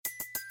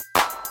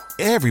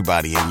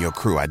Everybody in your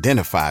crew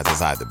identifies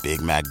as either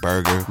Big Mac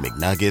Burger,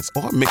 McNuggets,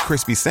 or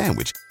McCrispy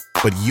Sandwich.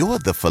 But you're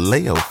the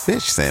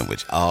Filet-O-Fish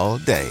Sandwich all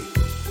day.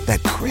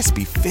 That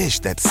crispy fish,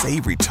 that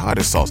savory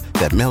tartar sauce,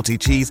 that melty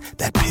cheese,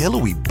 that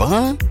pillowy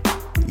bun.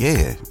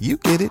 Yeah, you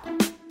get it.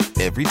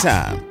 Every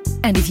time.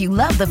 And if you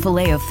love the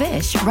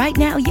Filet-O-Fish, right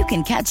now you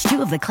can catch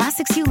two of the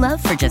classics you love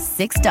for just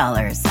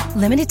 $6.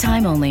 Limited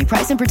time only.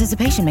 Price and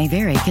participation may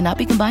vary. Cannot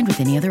be combined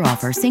with any other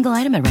offer. Single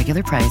item at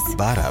regular price.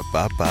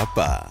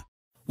 Ba-da-ba-ba-ba.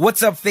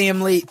 What's up,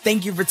 family?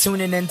 Thank you for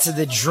tuning in to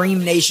the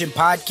Dream Nation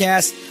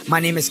podcast. My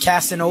name is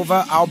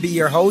Casanova. I'll be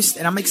your host,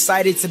 and I'm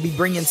excited to be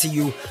bringing to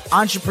you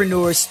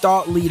entrepreneurs,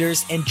 thought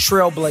leaders, and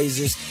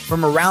trailblazers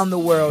from around the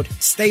world.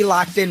 Stay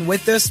locked in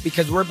with us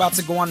because we're about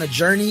to go on a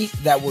journey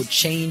that will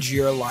change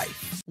your life.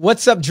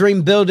 What's up,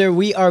 Dream Builder?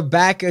 We are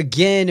back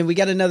again, and we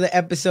got another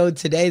episode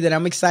today that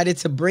I'm excited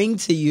to bring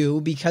to you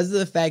because of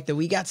the fact that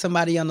we got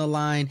somebody on the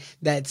line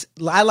that's,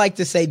 I like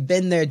to say,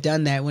 been there,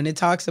 done that. When it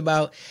talks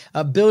about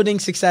building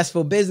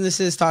successful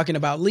businesses, talking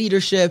about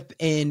leadership,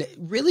 and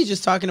really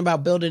just talking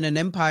about building an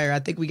empire, I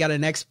think we got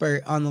an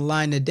expert on the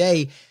line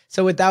today.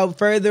 So without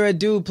further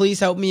ado, please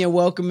help me in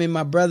welcoming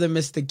my brother,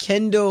 Mr.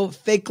 Kendall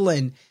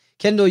Ficklin.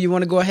 Kendall, you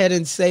want to go ahead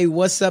and say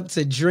what's up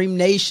to Dream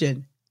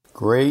Nation?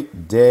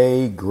 Great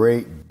day,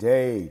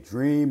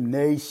 Dream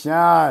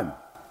Nation.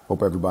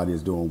 Hope everybody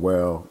is doing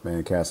well.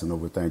 Man,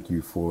 Casanova, thank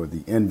you for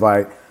the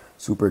invite.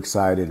 Super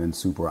excited and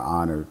super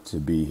honored to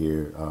be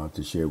here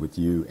to share with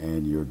you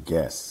and your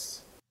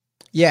guests.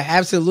 Yeah,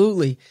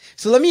 absolutely.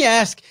 So let me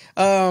ask,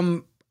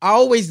 I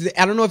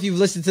don't know if you've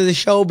listened to the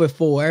show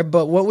before,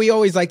 but what we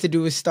always like to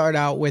do is start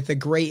out with a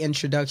great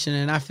introduction.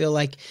 And I feel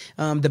like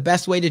the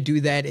best way to do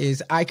that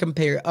is I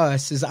compare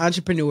us as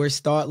entrepreneurs,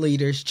 thought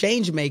leaders,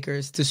 change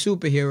makers to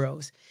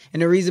superheroes.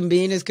 And the reason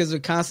being is because we're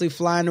constantly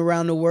flying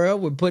around the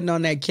world. We're putting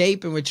on that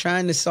cape and we're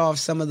trying to solve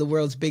some of the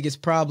world's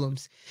biggest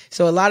problems.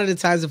 So a lot of the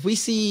times, if we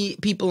see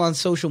people on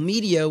social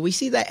media, we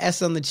see that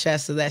S on the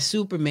chest of that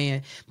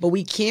Superman, but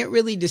we can't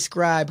really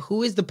describe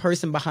who is the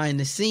person behind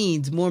the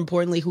scenes. More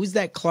importantly, who's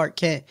that Clark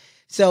Kent?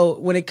 So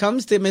when it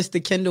comes to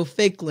Mr. Kendall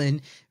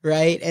Ficklin,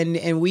 right,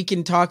 and we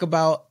can talk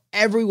about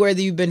everywhere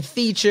that you've been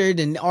featured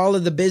and all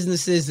of the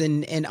businesses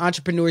and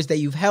entrepreneurs that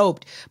you've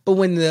helped, but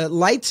when the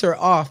lights are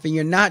off and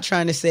you're not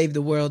trying to save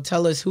the world,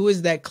 tell us, who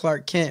is that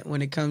Clark Kent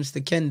when it comes to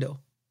Kendall?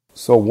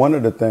 So one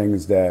of the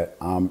things that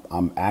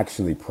I'm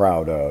actually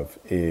proud of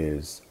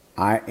is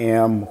I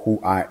am who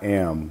I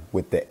am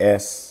with the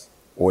S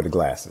or the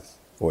glasses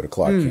or the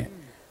Clark Kent.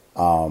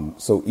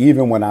 So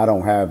even when I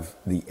don't have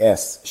the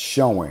S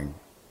showing,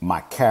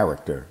 my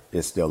character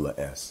is still a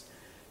S.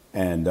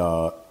 And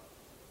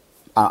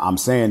I'm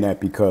saying that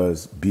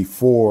because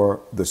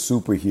before the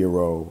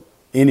superhero,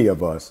 any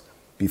of us,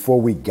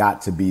 before we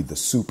got to be the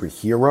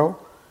superhero,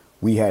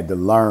 we had to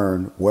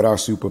learn what our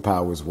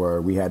superpowers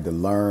were. We had to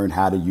learn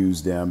how to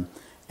use them.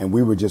 And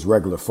we were just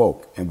regular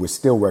folk, and we're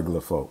still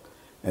regular folk.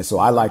 And so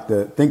I like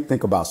to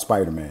think about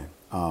Spider-Man.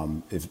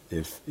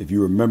 If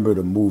you remember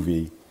the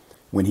movie,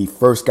 when he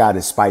first got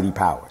his Spidey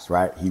powers,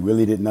 right? He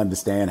really didn't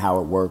understand how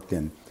it worked,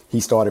 and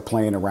he started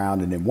playing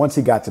around. And then once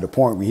he got to the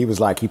point where he was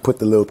like, he put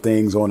the little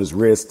things on his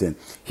wrist and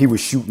he was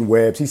shooting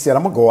webs. He said,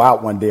 I'm going to go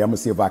out one day. I'm going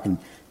to see if I can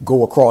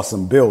go across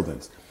some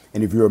buildings.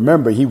 And if you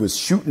remember, he was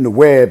shooting the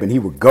web and he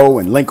would go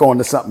and link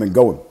onto something and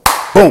go and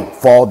boom,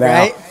 fall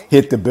down, right,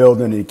 hit the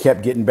building, and he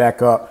kept getting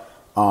back up.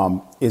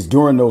 It's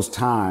during those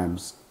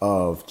times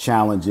of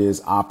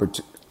challenges,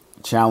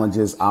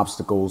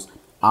 obstacles,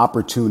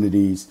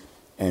 opportunities,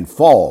 and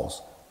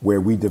falls where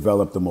we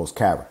develop the most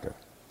character.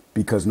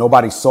 Because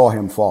nobody saw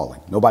him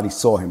falling. Nobody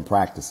saw him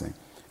practicing.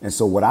 And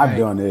so what I've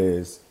done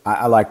is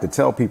I like to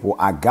tell people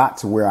I got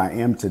to where I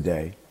am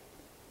today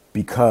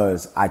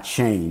because I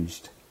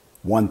changed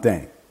one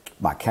thing,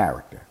 my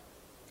character.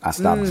 I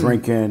stopped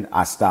drinking.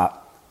 I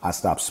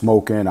stopped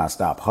smoking. I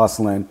stopped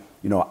hustling.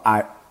 You know,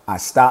 I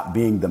stopped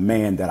being the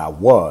man that I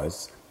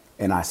was,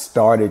 and I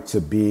started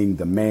to being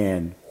the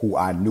man who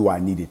I knew I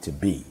needed to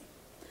be.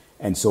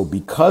 And so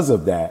because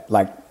of that,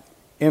 like,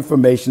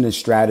 information and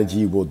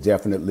strategy will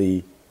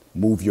definitely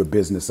move your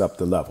business up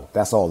the level.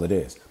 That's all it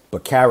is.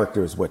 But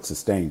character is what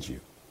sustains you.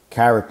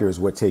 Character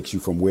is what takes you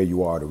from where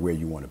you are to where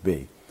you want to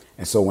be.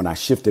 And so when I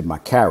shifted my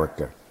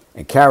character,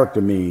 and character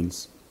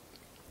means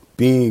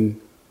being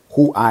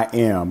who I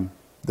am,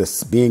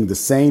 being the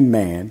same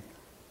man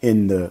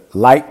in the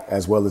light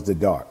as well as the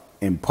dark,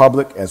 in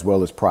public as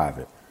well as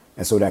private.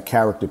 And so that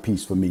character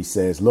piece for me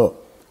says,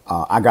 look,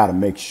 I got to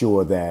make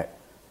sure that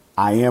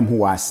I am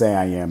who I say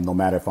I am, no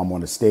matter if I'm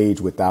on a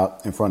stage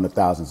in front of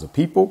thousands of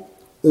people,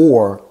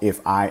 or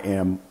if I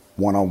am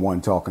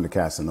one-on-one talking to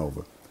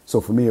Casanova. So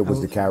for me, it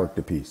was the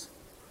character piece.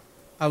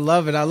 I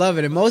love it. I love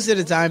it. And most of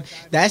the time,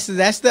 that's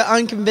the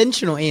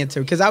unconventional answer.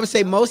 Because I would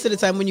say most of the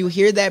time when you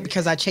hear that,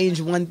 because I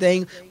changed one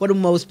thing, what do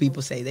most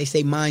people say? They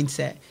say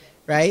mindset,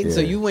 right? Yeah.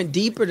 So you went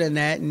deeper than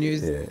that,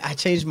 and I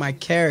changed my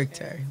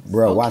character.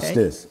 Bro,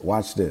 okay.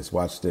 Watch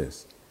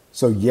this.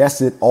 So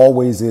yes, it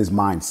always is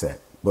mindset.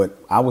 But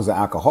I was an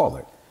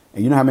alcoholic.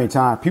 And you know how many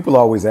times people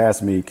always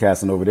ask me,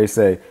 Casanova, they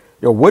say,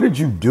 yo, what did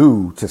you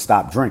do to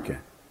stop drinking?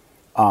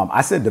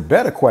 I said the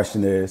better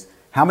question is,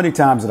 how many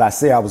times did I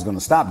say I was going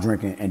to stop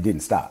drinking and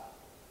didn't stop?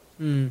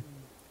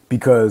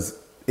 Because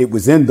it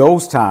was in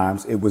those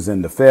times, it was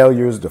in the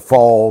failures, the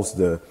falls,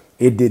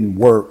 it didn't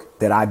work,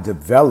 that I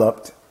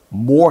developed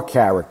more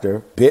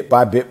character bit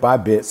by bit by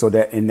bit, so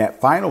that in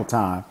that final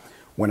time,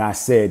 when I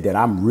said that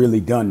I'm really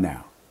done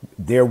now,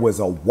 there was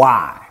a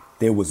why,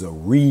 there was a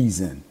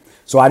reason.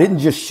 So I didn't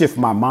just shift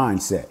my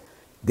mindset.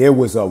 There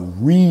was a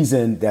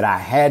reason that I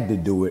had to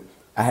do it.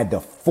 I had to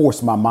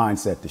force my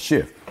mindset to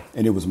shift,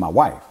 and it was my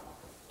wife.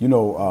 You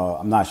know,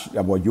 I'm not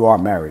sure, well, you are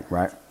married,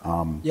 right?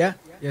 Yeah.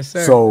 Yes,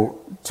 sir. So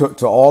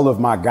to all of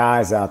my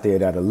guys out there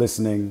that are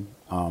listening,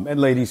 and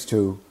ladies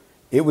too,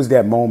 it was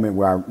that moment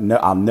where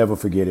I'll never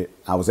forget it.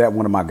 I was at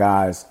one of my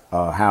guys'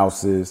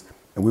 houses,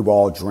 and we were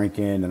all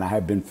drinking, and I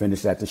had been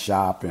finished at the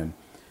shop, and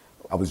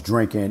I was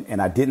drinking,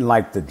 and I didn't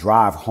like to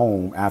drive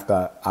home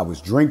after I was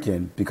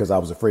drinking because I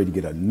was afraid to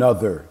get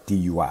another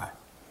DUI.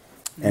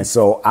 And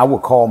so I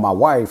would call my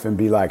wife and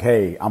be like,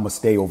 hey, I'm going to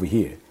stay over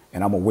here,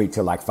 and I'm going to wait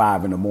till like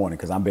 5 in the morning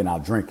because I've been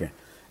out drinking.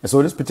 And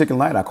so this particular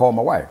night, I called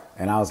my wife,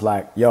 and I was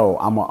like, yo,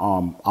 I'm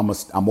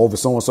over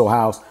so-and-so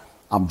house.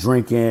 I'm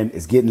drinking.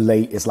 It's getting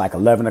late. It's like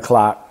 11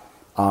 o'clock.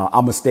 I'm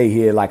going to stay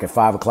here like at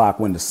 5 o'clock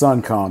when the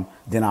sun comes.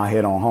 Then I'll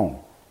head on home.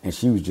 And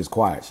she was just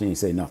quiet. She didn't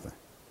say nothing.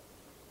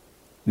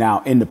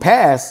 Now, in the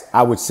past,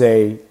 I would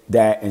say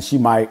that, and she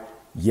might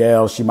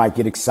yell, she might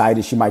get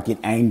excited, she might get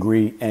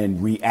angry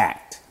and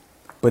react.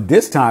 But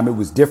this time it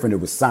was different. It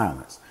was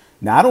silence.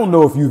 Now, I don't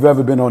know if you've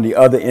ever been on the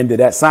other end of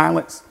that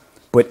silence,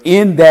 but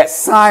in that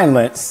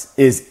silence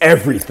is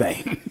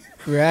everything.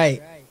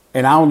 Right.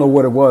 And I don't know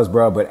what it was,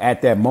 bro, but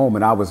at that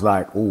moment, I was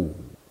like, ooh,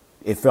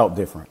 it felt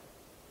different.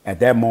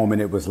 At that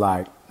moment, it was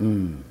like,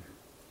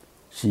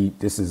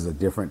 this is a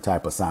different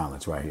type of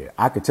silence right here.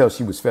 I could tell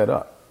she was fed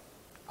up.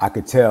 I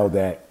could tell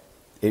that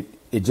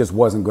it just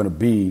wasn't going to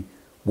be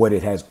what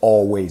it has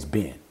always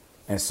been.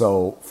 And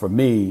so for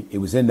me, it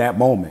was in that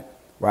moment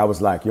where I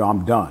was like, yo,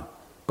 I'm done.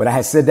 But I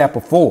had said that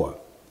before.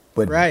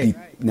 But right.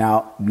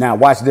 Now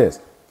watch this.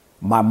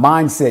 My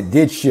mindset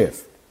did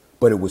shift,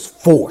 but it was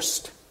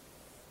forced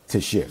to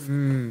shift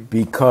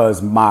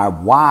because my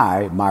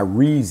why, my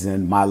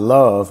reason, my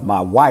love,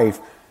 my wife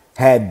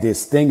had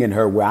this thing in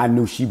her where I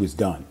knew she was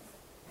done.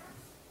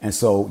 And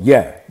so,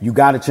 yeah, you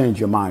got to change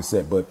your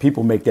mindset. But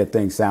people make that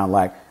thing sound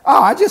like,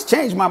 oh, I just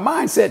changed my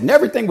mindset and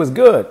everything was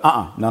good.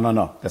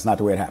 No. That's not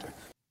the way it happened.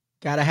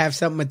 Got to have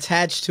something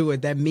attached to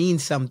it that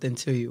means something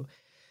to you.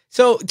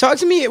 So talk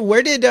to me,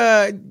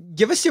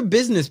 give us your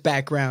business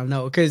background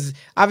though, because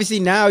obviously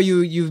now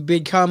you've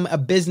become a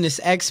business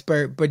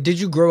expert, but did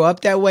you grow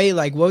up that way?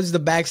 Like, what was the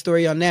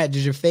backstory on that?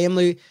 Did your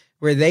family,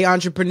 were they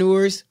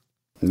entrepreneurs?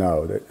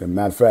 No, as a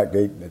matter of fact,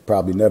 they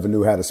probably never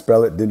knew how to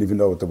spell it, didn't even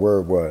know what the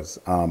word was.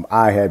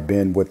 I had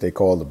been what they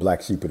call the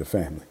black sheep of the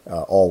family,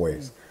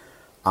 always.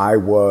 I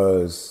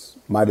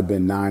might have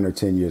been 9 or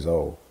 10 years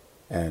old,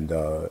 and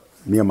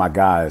me and my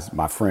guys,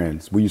 my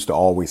friends, we used to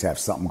always have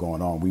something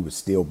going on. We would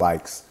steal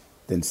bikes,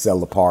 then sell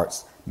the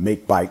parts,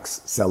 make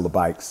bikes, sell the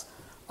bikes.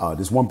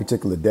 This one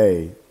particular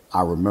day,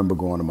 I remember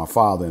going to my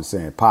father and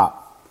saying,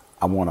 Pop,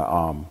 I want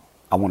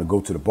to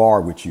go to the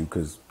bar with you,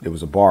 because there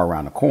was a bar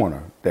around the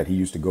corner that he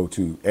used to go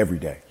to every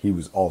day. He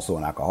was also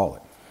an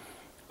alcoholic.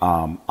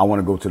 I want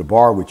to go to the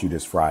bar with you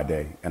this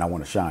Friday, and I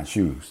want to shine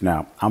shoes.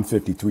 Now, I'm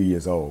 53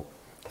 years old,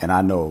 and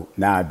I know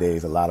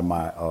nowadays a lot of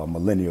my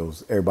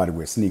millennials, everybody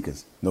wears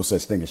sneakers. No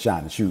such thing as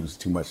shining shoes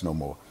too much no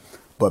more.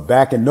 But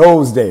back in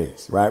those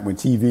days, right, when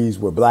TVs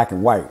were black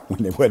and white,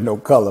 when there was no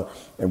color,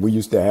 and we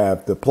used to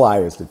have the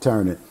pliers to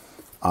turn it,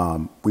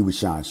 we would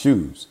shine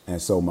shoes.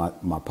 And so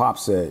my pop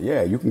said,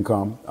 yeah, you can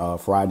come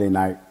Friday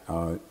night.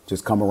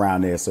 Just come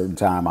around there a certain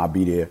time. I'll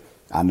be there.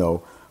 I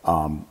know.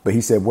 But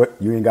he said, what?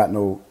 You ain't got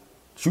no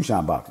shoe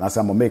shine box. And I said,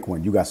 I'm going to make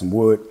one. You got some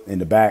wood in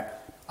the back.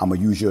 I'm going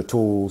to use your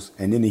tools.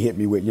 And then he hit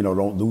me with,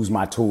 don't lose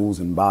my tools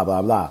and blah,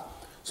 blah, blah.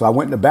 So I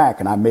went in the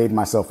back and I made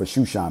myself a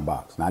shoe shine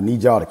box. Now I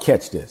need y'all to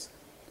catch this.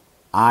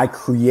 I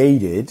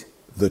created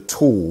the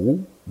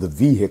tool, the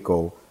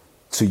vehicle,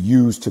 to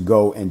use to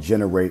go and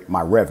generate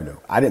my revenue.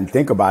 I didn't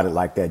think about it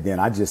like that then.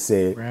 I just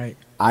said, right,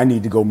 I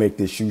need to go make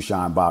this shoe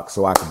shine box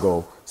so I could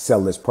go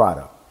sell this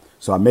product.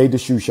 So I made the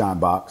shoe shine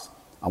box.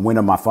 I went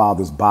in my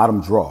father's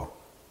bottom drawer.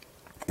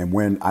 And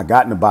when I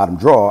got in the bottom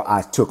drawer,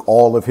 I took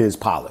all of his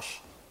polish,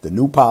 the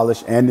new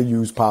polish and the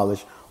used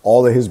polish,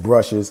 all of his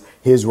brushes,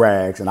 his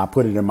rags, and I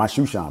put it in my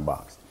shoe shine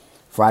box.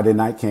 Friday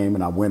night came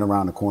and I went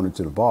around the corner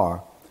to the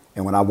bar.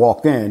 And when I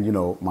walked in,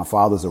 my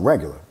father's a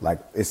regular, like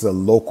it's a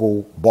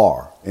local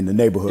bar in the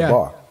neighborhood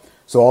bar.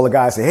 So all the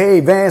guys say, hey,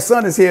 Van's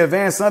son is here.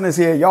 Van's son is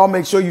here. Y'all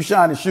make sure you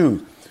shine his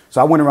shoes. So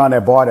I went around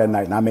that bar that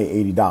night and I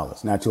made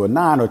 $80. Now to a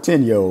 9 or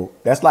 10 year old,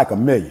 that's like $1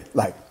 million.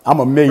 Like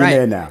I'm a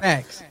millionaire now.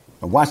 Thanks.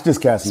 And watch this,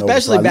 Casanova.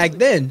 Especially back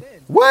then.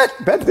 What?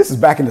 This is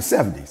back in the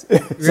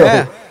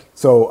 70s.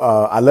 So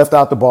I left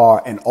out the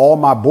bar and all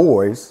my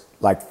boys,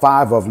 like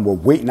 5 of them, were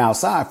waiting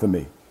outside for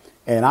me.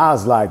 And I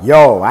was like,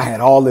 yo, I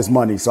had all this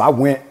money. So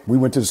we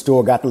went to the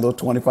store, got the little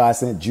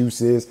 25-cent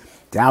juices,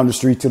 down the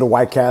street to the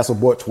White Castle,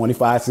 bought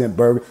 25-cent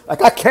burger.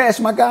 Like I cashed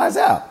my guys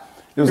out.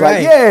 It was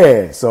like,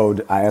 yeah. So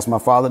I asked my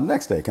father the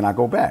next day, can I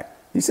go back?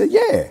 He said,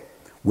 yeah.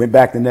 Went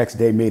back the next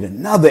day, made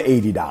another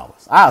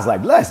 $80. I was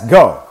like, let's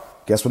go.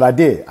 Guess what I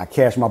did? I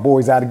cashed my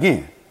boys out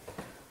again.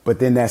 But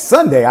then that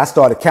Sunday, I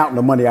started counting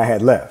the money I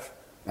had left.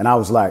 And I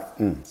was like,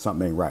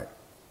 something ain't right.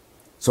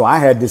 So I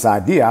had this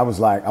idea. I was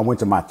like, I went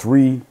to my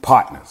 3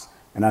 partners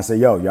and I said,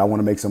 yo, y'all want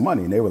to make some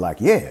money? And they were like,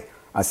 yeah.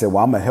 I said,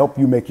 well, I'm going to help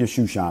you make your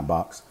shoe shine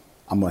box.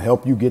 I'm going to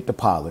help you get the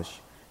polish.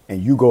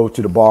 And you go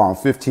to the bar on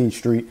 15th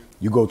Street.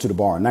 You go to the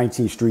bar on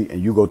 19th Street.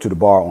 And you go to the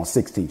bar on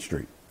 16th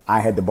Street.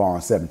 I had the bar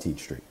on 17th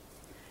Street.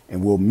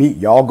 And we'll meet.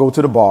 Y'all go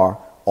to the bar.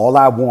 All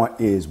I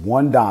want is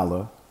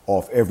 $1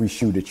 off every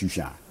shoe that you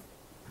shine.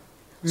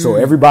 So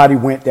everybody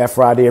went that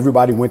Friday.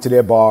 Everybody went to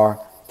their bar,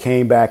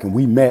 came back, and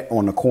we met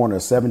on the corner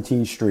of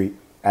 17th Street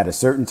at a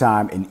certain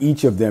time. And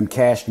each of them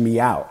cashed me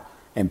out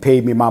and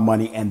paid me my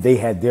money, and they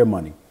had their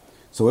money.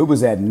 So it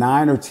was at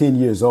 9 or 10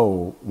 years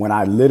old when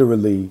I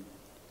literally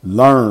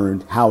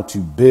learned how to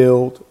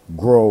build,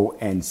 grow,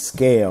 and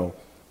scale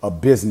a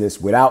business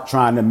without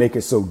trying to make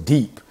it so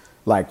deep.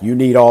 Like you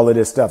need all of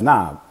this stuff.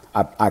 Nah,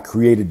 I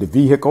created the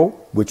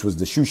vehicle, which was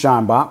the shoe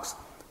shine box.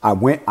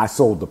 I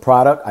sold the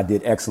product. I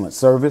did excellent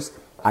service.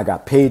 I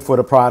got paid for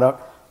the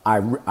product.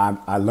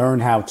 I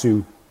learned how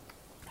to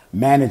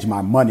manage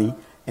my money.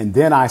 And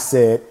then I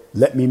said,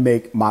 let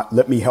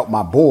me help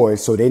my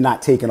boys so they're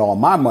not taking all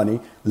my money.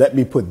 Let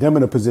me put them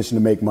in a position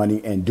to make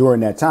money. And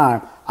during that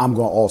time, I'm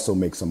going to also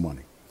make some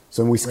money.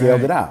 So we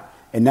scaled it out.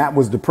 And that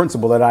was the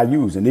principle that I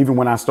used. And even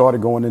when I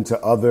started going into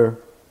other,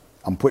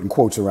 I'm putting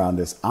quotes around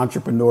this,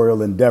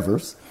 entrepreneurial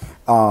endeavors,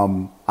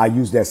 I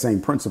use that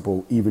same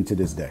principle even to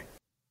this day.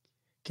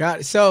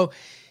 Got it. So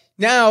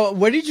now,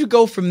 where did you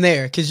go from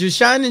there? Because you're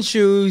shining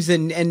shoes,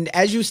 and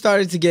as you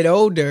started to get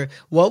older,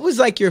 what was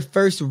like your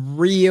first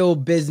real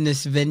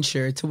business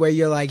venture to where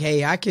you're like,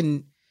 hey, I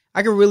can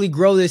really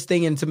grow this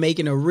thing into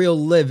making a real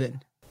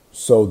living?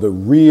 So the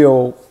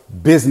real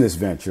business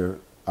venture,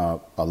 a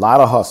lot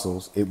of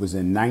hustles. It was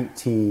in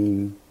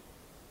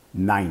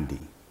 1990.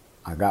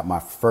 I got my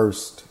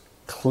first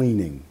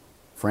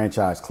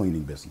franchise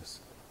cleaning business.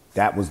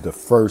 That was the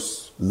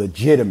first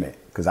legitimate,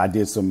 because I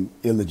did some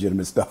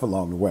illegitimate stuff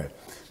along the way.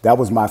 That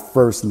was my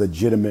first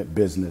legitimate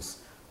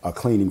business, a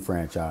cleaning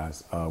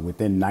franchise.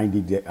 Within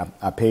 90 days,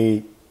 I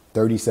paid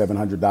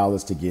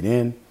 $3,700 to get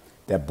in.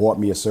 That bought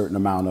me a certain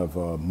amount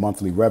of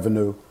monthly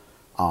revenue.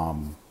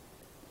 And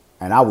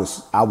I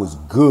was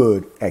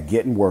good at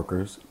getting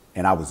workers,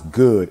 and I was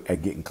good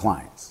at getting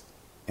clients,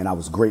 and I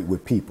was great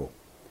with people.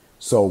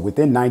 So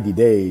within 90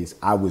 days,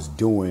 I was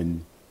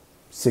doing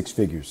 6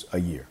 figures a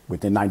year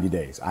within 90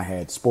 days. I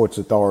had sports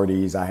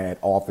authorities. I had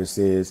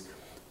offices.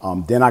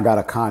 Then I got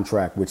a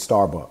contract with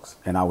Starbucks,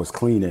 and I was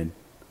cleaning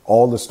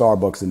all the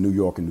Starbucks in New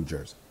York and New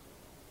Jersey,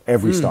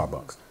 every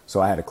Starbucks.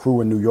 So I had a crew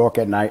in New York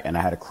at night, and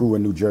I had a crew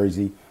in New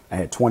Jersey. I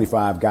had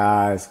 25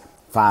 guys,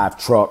 5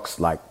 trucks,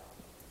 like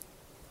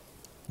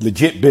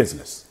legit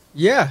business.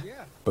 Yeah.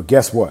 But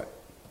guess what?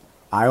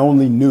 I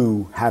only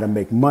knew how to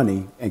make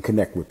money and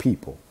connect with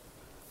people.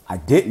 I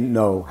didn't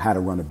know how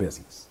to run a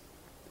business.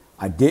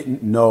 I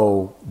didn't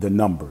know the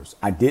numbers.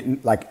 I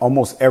didn't, like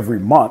almost every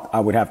month, I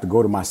would have to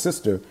go to my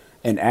sister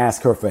and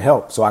ask her for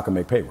help so I can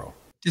make payroll.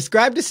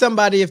 Describe to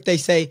somebody if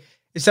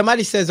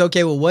somebody says,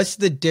 okay, well, what's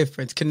the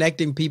difference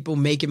connecting people,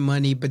 making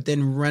money, but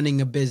then running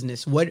a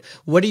business? What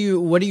do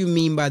you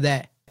mean by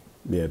that?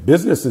 Yeah,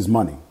 business is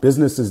money.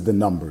 Business is the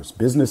numbers.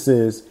 Business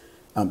is,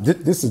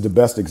 this is the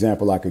best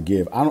example I could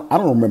give. I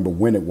don't remember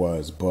when it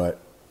was, but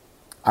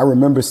I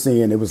remember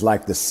seeing it was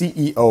like the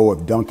CEO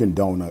of Dunkin'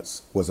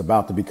 Donuts was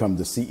about to become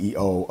the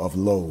CEO of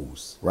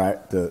Lowe's, right?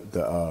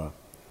 The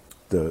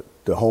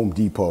Home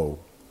Depot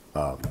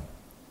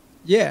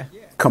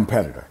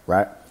competitor,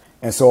 right?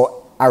 And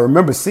so I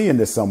remember seeing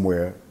this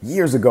somewhere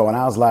years ago, and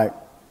I was like,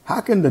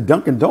 how can the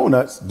Dunkin'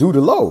 Donuts do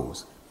the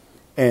Lowe's?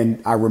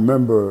 And I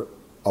remember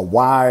a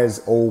wise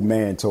old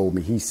man told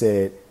me, he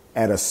said,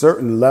 at a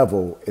certain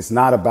level, it's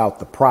not about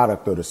the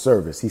product or the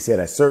service. He said,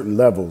 at certain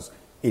levels,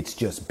 it's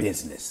just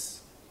business.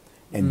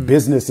 And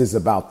business is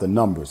about the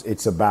numbers.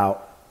 It's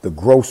about the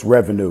gross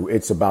revenue.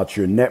 It's about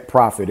your net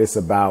profit. It's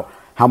about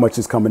how much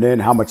is coming in,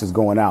 how much is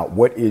going out.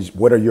 What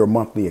are your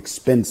monthly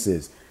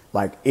expenses?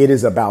 Like, it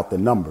is about the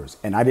numbers.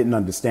 And I didn't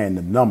understand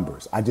the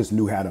numbers. I just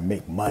knew how to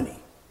make money.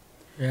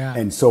 Yeah.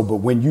 And so, but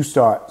when you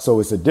start, so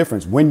it's a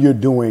difference. When you're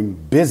doing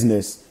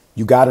business,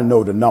 you got to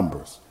know the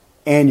numbers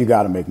and you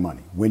got to make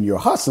money. When you're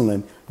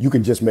hustling, you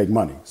can just make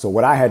money. So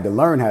what I had to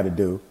learn how to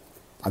do,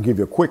 I'll give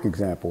you a quick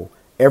example.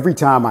 Every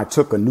time I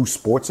took a new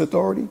sports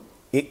authority,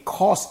 it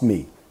cost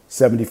me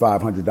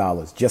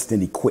 $7,500 just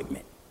in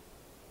equipment,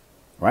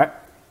 right?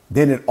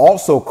 Then it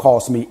also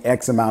cost me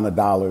X amount of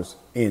dollars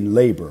in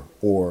labor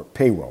or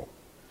payroll.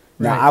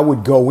 Now, I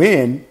would go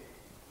in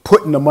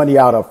putting the money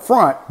out up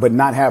front, but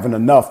not having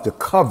enough to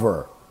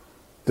cover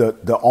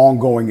the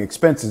ongoing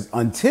expenses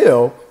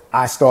until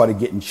I started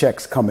getting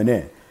checks coming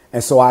in.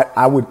 And so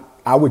I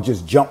would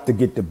just jump to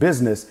get the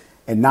business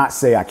and not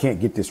say, I can't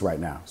get this right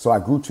now. So I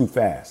grew too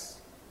fast.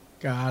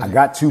 I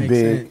got too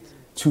big,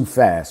 too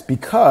fast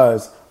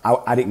because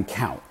I didn't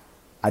count.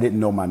 I didn't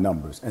know my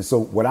numbers. And so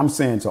what I'm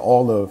saying to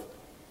all of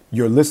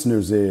your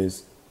listeners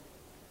is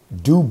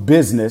do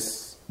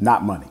business,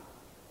 not money.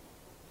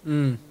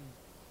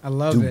 I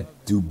love it.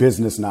 Do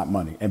business, not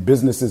money. And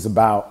business is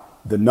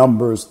about the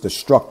numbers, the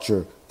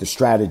structure, the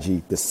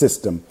strategy, the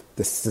system,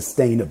 the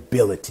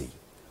sustainability.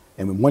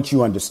 And once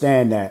you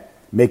understand that,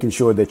 making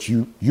sure that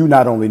you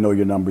not only know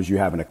your numbers, you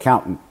have an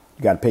accountant,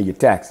 you got to pay your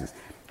taxes.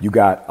 You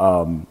got,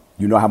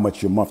 you know how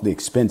much your monthly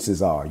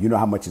expenses are. You know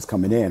how much is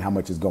coming in, how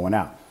much is going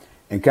out.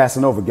 And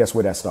Casanova, guess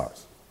where that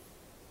starts?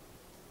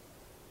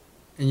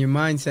 In your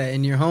mindset,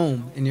 in your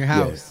home, in your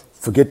house. Yes.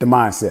 Forget the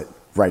mindset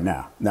right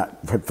now.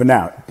 For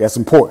now, that's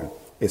important.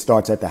 It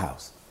starts at the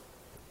house.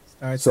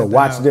 So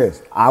watch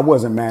this. I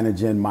wasn't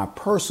managing my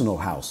personal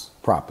house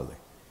properly.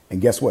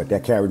 And guess what?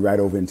 That carried right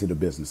over into the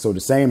business. So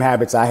the same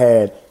habits I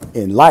had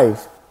in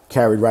life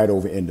carried right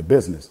over into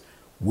business,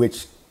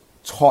 which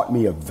taught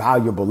me a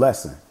valuable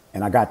lesson.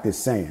 And I got this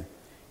saying,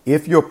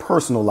 if your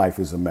personal life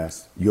is a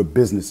mess, your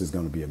business is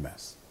going to be a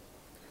mess.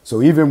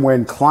 So even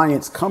when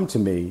clients come to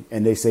me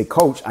and they say,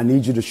 Coach, I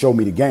need you to show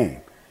me the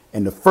game.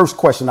 And the first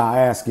question I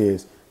ask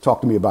is,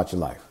 talk to me about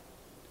your life.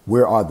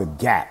 Where are the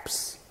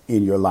gaps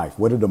in your life?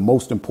 What are the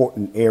most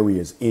important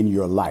areas in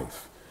your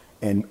life?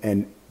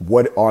 And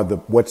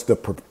what's the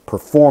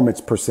performance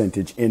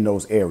percentage in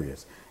those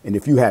areas? And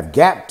if you have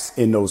gaps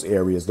in those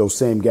areas, those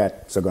same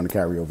gaps are going to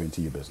carry over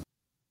into your business.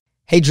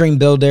 Hey, Dream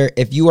Builder,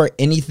 if you are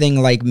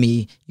anything like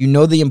me, you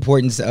know the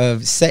importance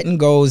of setting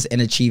goals and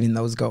achieving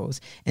those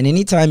goals. And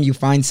anytime you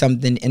find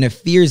something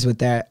interferes with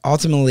that,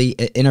 ultimately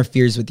it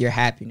interferes with your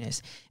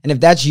happiness. And if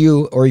that's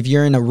you, or if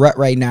you're in a rut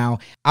right now,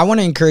 I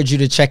want to encourage you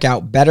to check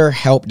out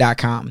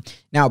BetterHelp.com.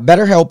 Now,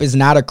 BetterHelp is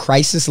not a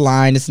crisis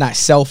line. It's not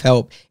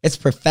self-help. It's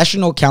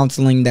professional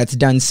counseling that's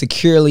done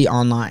securely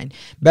online.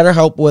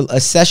 BetterHelp will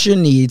assess your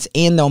needs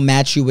and they'll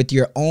match you with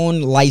your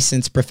own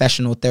licensed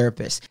professional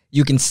therapist.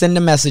 You can send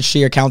a message to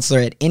your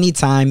counselor at any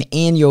time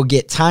and you'll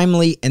get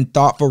timely and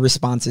thoughtful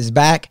responses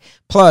back.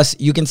 Plus,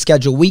 you can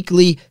schedule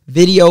weekly,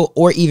 video,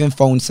 or even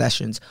phone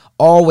sessions,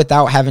 all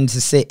without having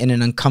to sit in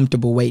an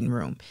uncomfortable waiting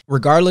room.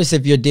 Regardless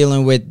if you're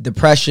dealing with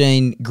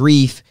depression,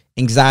 grief,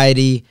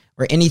 anxiety,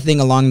 or anything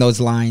along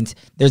those lines,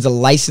 there's a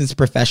licensed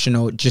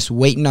professional just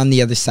waiting on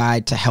the other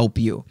side to help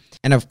you.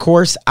 And of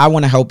course, I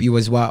want to help you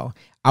as well.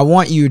 I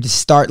want you to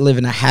start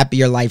living a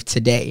happier life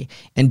today.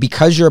 And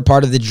because you're a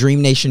part of the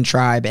Dream Nation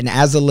tribe, and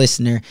as a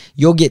listener,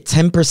 you'll get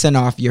 10%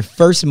 off your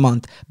first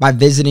month by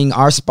visiting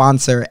our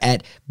sponsor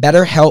at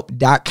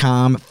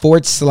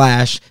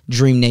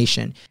betterhelp.com/Dream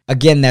Nation.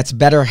 Again, that's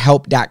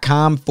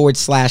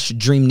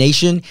betterhelp.com/Dream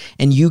Nation.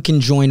 And you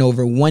can join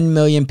over 1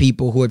 million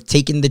people who have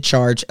taken the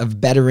charge of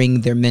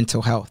bettering their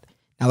mental health.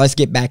 Now let's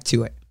get back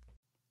to it.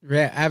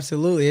 Yeah,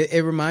 absolutely.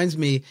 It reminds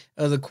me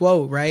of the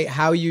quote, right?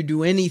 How you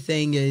do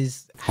anything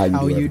is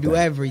how you do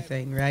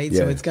everything, right? Yeah.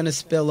 So it's going to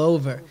spill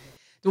over.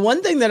 The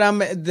one thing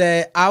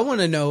that I want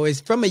to know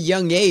is, from a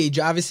young age,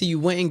 obviously you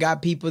went and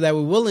got people that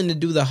were willing to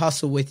do the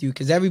hustle with you,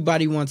 because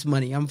everybody wants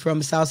money. I'm from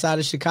the south side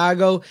of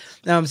Chicago,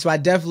 so I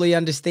definitely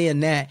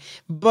understand that.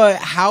 But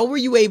how were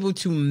you able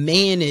to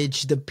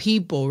manage the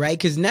people, right?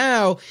 Because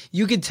now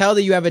you can tell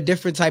that you have a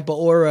different type of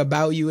aura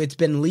about you. It's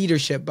been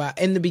leadership. But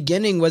in the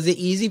beginning, was it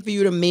easy for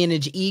you to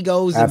manage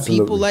egos and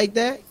people like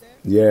that?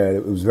 Yeah,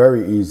 it was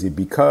very easy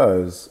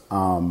because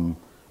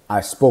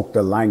I spoke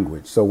the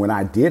language. So when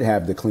I did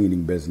have the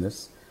cleaning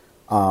business,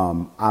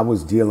 I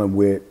was dealing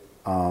with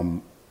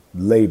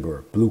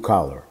labor, blue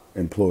collar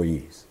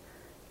employees.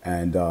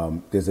 And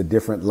there's a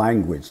different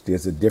language.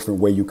 There's a different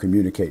way you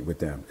communicate with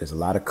them. There's a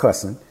lot of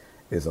cussing.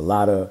 There's a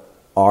lot of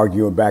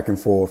arguing back and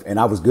forth. And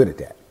I was good at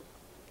that.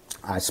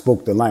 I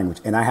spoke the language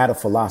and I had a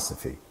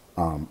philosophy.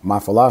 My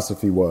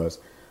philosophy was,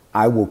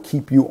 I will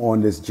keep you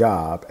on this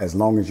job as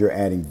long as you're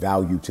adding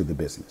value to the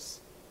business.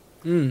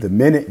 The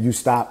minute you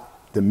stop,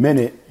 the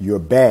minute your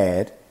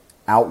bad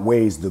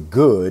outweighs the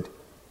good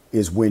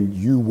is when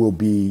you will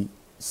be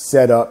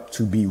set up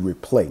to be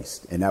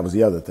replaced. And that was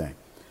the other thing.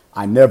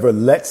 I never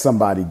let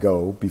somebody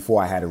go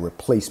before I had a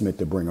replacement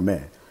to bring them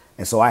in.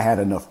 And so I had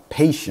enough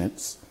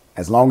patience,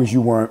 as long as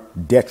you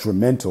weren't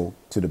detrimental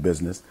to the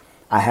business,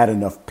 I had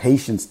enough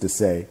patience to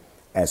say,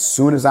 as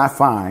soon as I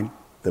find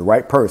the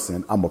right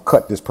person, I'm going to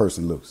cut this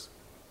person loose.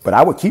 But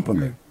I would keep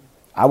them there.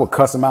 I would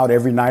cuss them out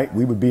every night.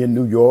 We would be in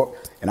New York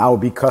and I would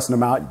be cussing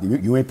them out.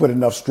 You ain't put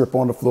enough strip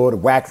on the floor to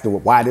wax the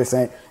why this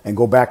ain't, and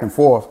go back and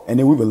forth. And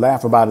then we would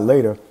laugh about it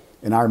later.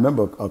 And I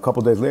remember a couple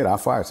of days later, I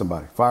fired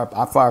somebody.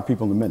 I fire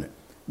people in a minute.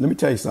 Let me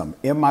tell you something.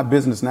 In my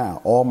business now,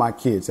 all my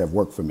kids have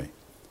worked for me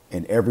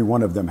and every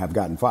one of them have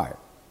gotten fired.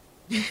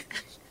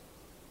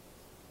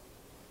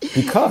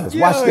 Because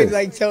watch this.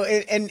 Like, so,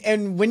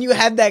 and when you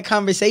had that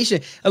conversation,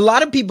 a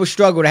lot of people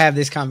struggle to have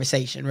this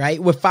conversation, right?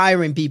 With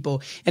firing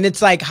people. And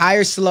it's like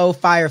hire slow,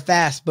 fire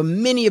fast. But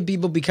many of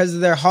people, because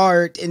of their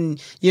heart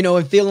and,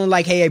 and feeling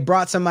like, hey, I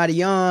brought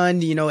somebody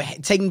on,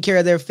 taking care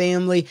of their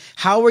family.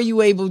 How were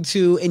you able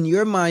to, in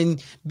your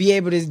mind, be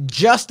able to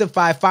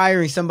justify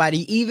firing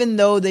somebody, even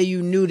though that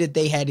you knew that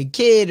they had a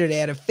kid or they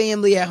had a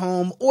family at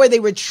home, or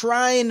they were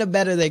trying to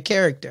better their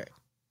character?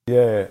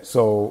 Yeah.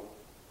 So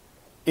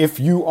if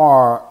you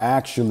are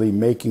actually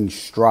making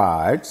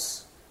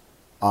strides,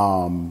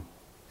 and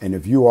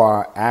if you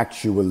are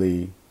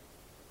actually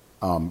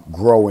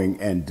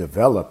growing and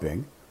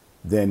developing,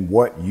 then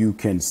what you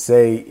can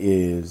say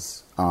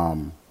is,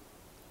 I'm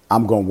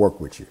going to work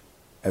with you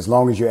as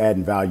long as you're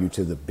adding value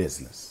to the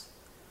business.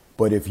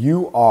 But if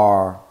you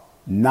are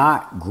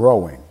not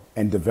growing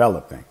and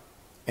developing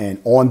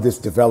and on this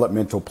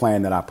developmental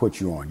plan that I put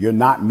you on, you're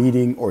not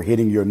meeting or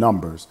hitting your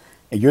numbers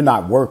and you're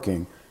not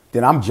working,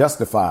 then I'm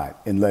justified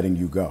in letting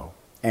you go.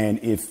 And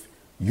if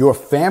your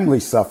family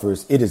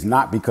suffers, it is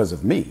not because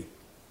of me.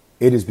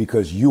 It is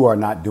because you are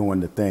not doing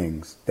the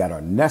things that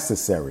are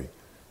necessary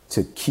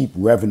to keep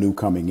revenue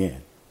coming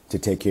in to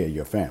take care of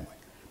your family.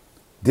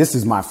 This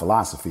is my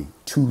philosophy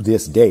to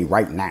this day,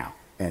 right now.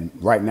 And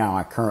right now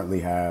I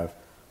currently have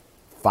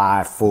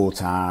 5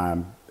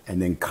 full-time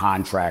and then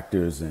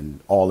contractors and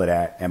all of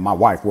that. And my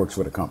wife works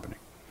for the company.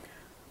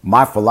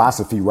 My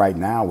philosophy right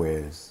now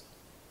is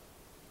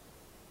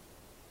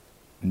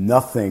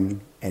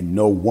nothing and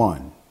no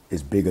one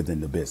is bigger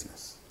than the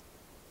business,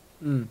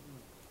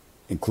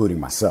 including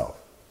myself.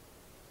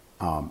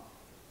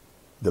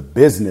 The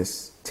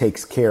business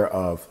takes care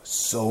of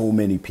so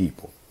many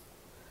people.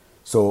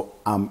 So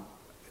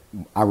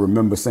I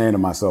remember saying to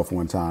myself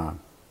one time,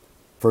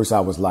 first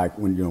I was like,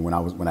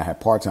 when I had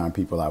part-time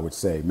people, I would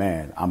say,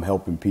 man, I'm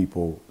helping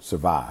people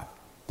survive.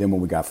 Then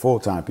when we got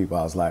full-time people,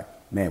 I was like,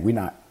 man,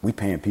 we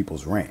paying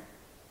people's rent.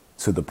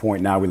 To the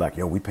point now we're like,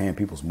 we paying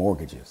people's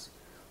mortgages.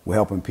 We're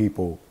helping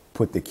people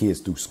put the kids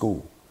through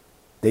school.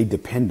 They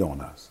depend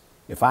on us.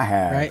 If I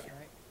have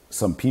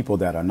some people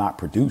that are not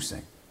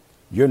producing,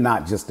 you're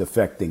not just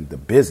affecting the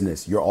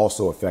business, you're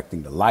also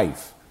affecting the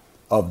life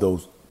of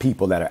those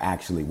people that are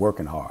actually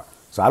working hard.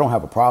 So I don't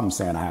have a problem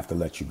saying I have to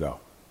let you go.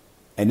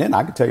 And then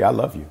I can tell you I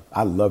love you.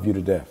 I love you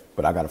to death,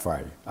 but I got to fire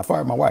you. I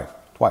fired my wife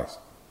twice.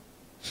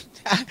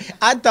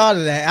 I thought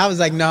of that. I was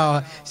like,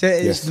 no,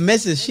 yes. The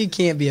missus, she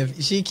can't be.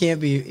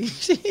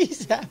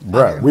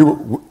 Bruh,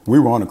 we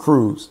were on a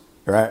cruise,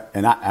 right?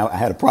 And I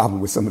had a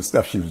problem with some of the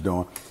stuff she was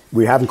doing.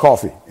 We were having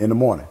coffee in the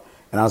morning.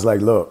 And I was like,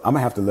 look, I'm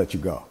going to have to let you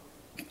go.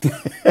 I'm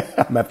going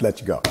to have to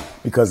let you go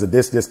because of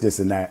this,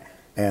 and that.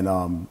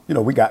 And,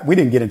 we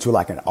didn't get into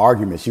like an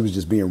argument. She was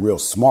just being real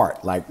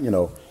smart,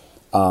 and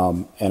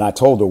I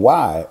told her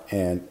why.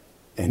 And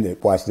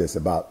watch this,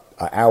 about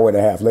an hour and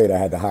a half later, I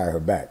had to hire her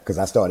back because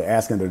I started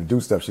asking her to do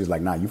stuff. She's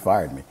like, nah, you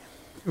fired me.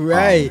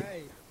 Right.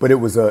 But it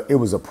was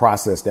a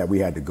process that we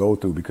had to go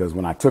through because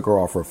when I took her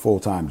off her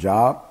full-time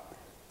job,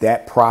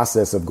 that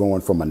process of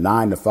going from a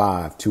 9 to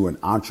 5 to an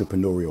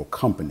entrepreneurial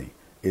company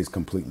is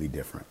completely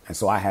different. And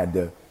so I had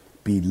to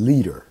be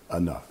leader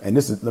enough. And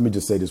let me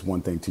just say this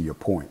one thing to your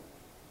point.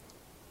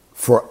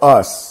 For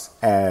us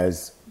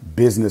as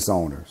business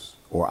owners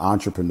or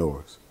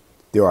entrepreneurs,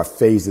 there are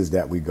phases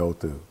that we go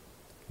through.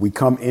 We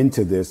come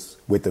into this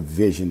with a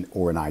vision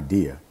or an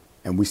idea,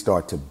 and we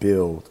start to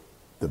build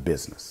the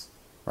business,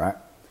 right?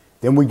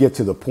 Then we get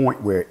to the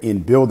point where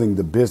in building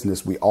the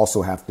business, we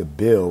also have to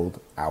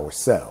build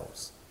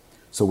ourselves.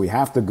 So we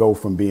have to go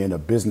from being a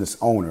business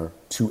owner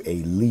to a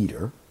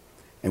leader.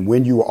 And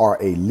when you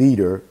are a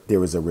leader,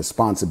 there is a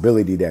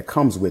responsibility that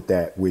comes with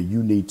that where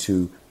you need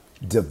to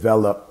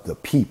develop the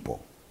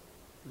people.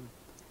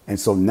 And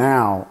so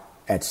now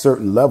at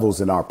certain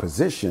levels in our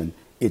position,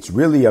 it's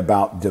really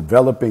about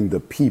developing the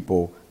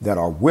people that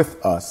are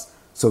with us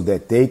so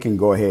that they can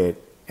go ahead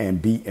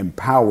and be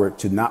empowered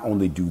to not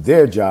only do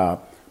their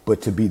job,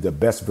 but to be the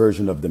best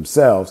version of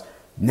themselves.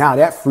 Now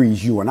that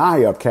frees you and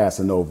I up,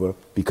 Casanova,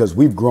 because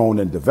we've grown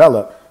and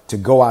developed to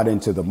go out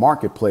into the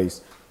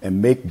marketplace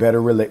and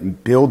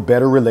build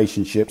better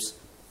relationships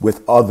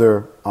with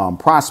other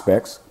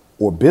prospects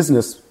or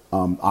business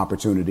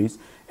opportunities,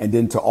 and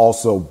then to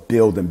also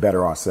build and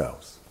better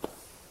ourselves.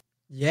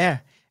 Yeah,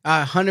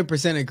 I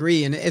 100%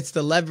 agree. And it's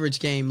the leverage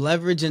game,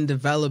 leverage and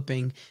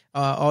developing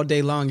all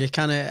day long. It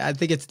I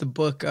think it's the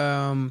book,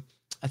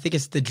 I think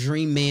it's The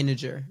Dream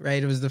Manager,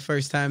 right? It was the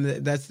first time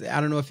I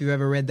don't know if you've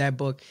ever read that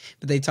book,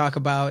 but they talk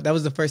about, that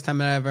was the first time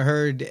that I ever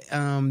heard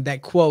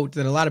that quote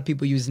that a lot of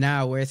people use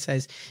now where it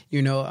says,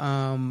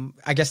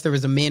 I guess there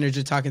was a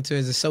manager talking to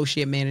his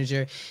associate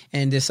manager,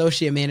 and the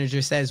associate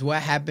manager says,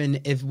 what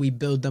happened if we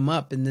build them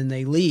up and then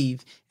they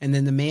leave? And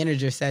then the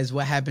manager says,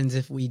 what happens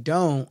if we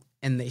don't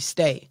and they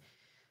stay?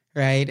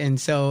 Right. And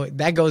so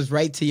that goes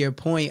right to your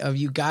point of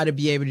you got to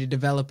be able to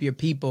develop your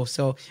people.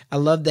 So I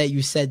love that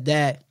you said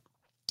that.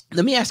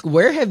 Let me ask,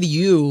 where have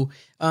you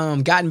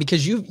gotten,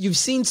 because you've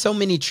seen so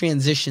many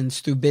transitions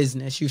through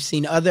business. You've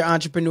seen other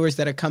entrepreneurs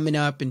that are coming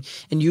up and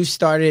you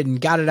started and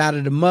got it out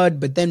of the mud,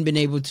 but then been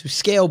able to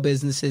scale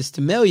businesses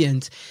to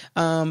millions.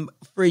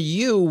 For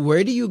you,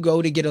 where do you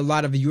go to get a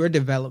lot of your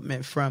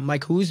development from?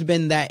 Like, who's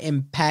been that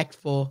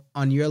impactful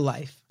on your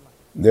life?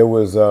 There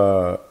was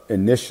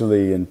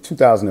initially in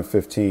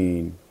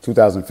 2015,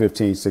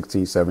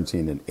 16,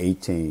 17, and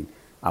 18,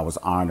 I was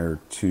honored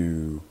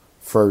to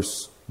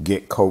first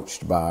get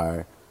coached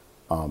by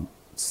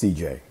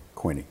CJ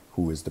Quinney,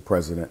 who is the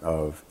president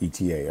of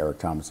ETA, Eric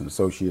Thomas and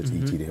Associates,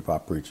 ET the Hip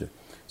Hop Preacher.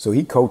 So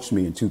he coached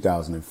me in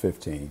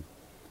 2015.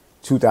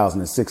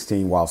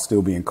 2016, while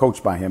still being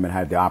coached by him, and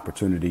had the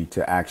opportunity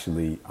to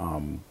actually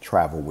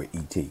travel with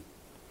ET.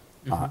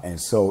 And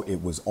so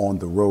it was on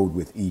the road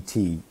with ET,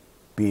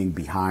 being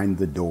behind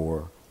the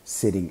door,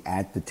 sitting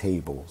at the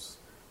tables,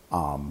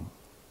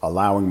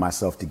 allowing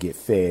myself to get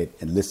fed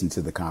and listen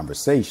to the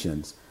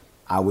conversations.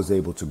 I was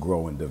able to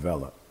grow and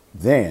develop.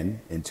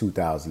 Then in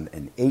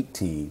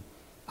 2018,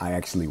 I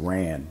actually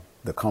ran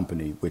the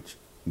company, which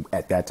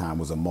at that time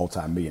was a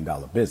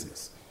multi-million-dollar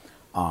business.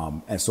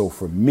 And so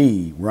for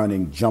me,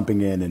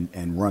 jumping in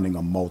and running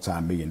a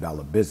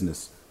multi-million-dollar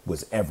business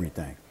was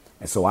everything.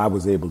 And so I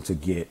was able to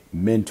get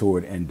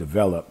mentored and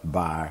developed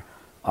by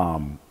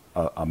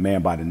a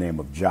man by the name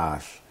of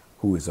Josh,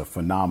 who is a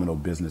phenomenal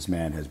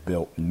businessman, has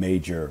built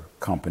major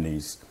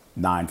companies,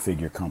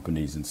 9-figure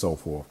companies and so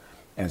forth.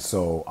 And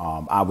so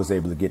I was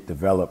able to get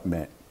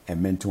development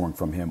and mentoring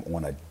from him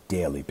on a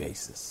daily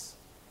basis,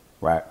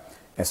 right?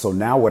 And so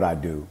now what I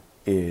do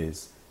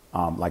is,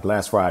 like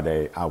last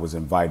Friday, I was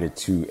invited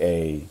to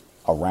a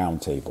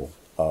round table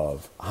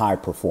of high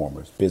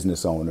performers,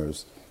 business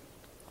owners,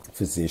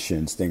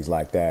 physicians, things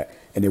like that.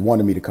 And they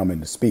wanted me to come in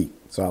to speak.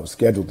 So I was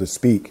scheduled to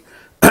speak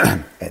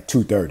at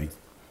 2:30.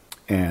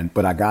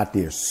 But I got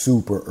there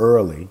super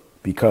early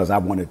because I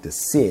wanted to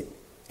sit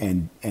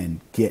and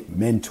get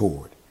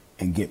mentored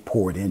and get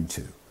poured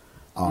into.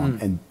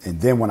 And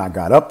then when I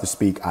got up to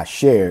speak, I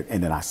shared,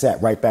 and then I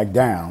sat right back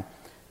down.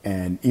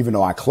 And even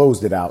though I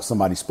closed it out,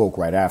 somebody spoke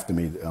right after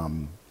me,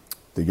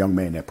 the young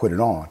man that put it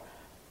on.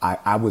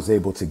 I was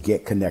able to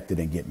get connected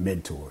and get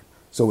mentored.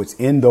 So it's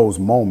in those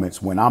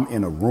moments when I'm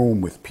in a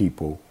room with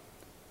people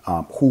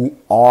who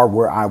are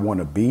where I want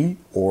to be,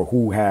 or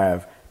who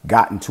have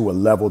gotten to a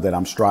level that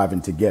I'm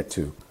striving to get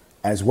to,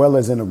 as well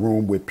as in a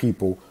room with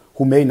people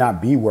who may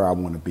not be where I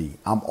want to be.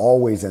 I'm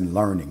always in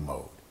learning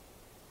mode,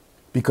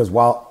 because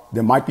while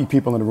there might be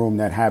people in the room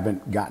that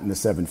haven't gotten to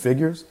 7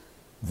 figures,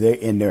 they're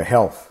in their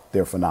health,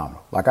 they're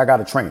phenomenal. Like I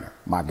got a trainer,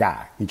 my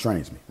guy, he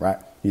trains me, right?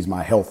 He's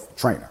my health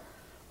trainer.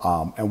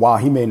 And while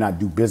he may not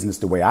do business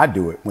the way I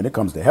do it, when it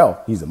comes to health,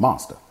 he's a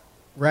monster.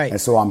 Right. And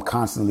so I'm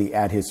constantly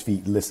at his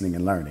feet, listening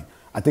and learning.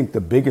 I think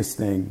the biggest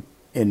thing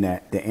in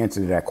that, the answer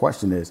to that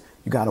question is,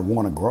 you got to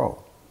want to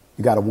grow.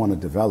 You got to want to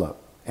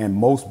develop. And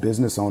most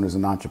business owners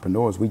and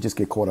entrepreneurs, we just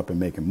get caught up in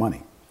making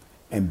money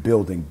and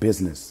building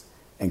business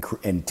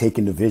and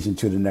taking the vision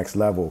to the next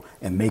level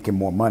and making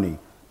more money.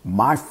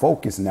 My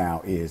focus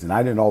now is, and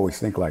I didn't always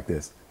think like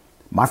this,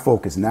 my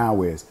focus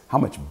now is, how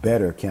much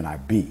better can I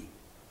be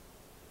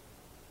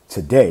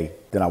today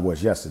than I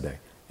was yesterday?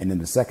 And then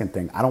the second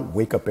thing, I don't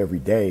wake up every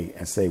day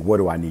and say, what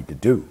do I need to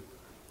do?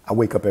 I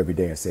wake up every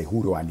day and say,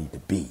 who do I need to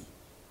be?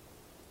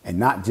 And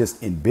not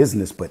just in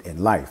business, but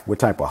in life. What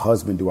type of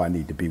husband do I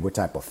need to be? What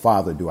type of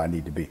father do I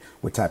need to be?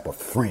 What type of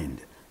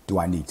friend do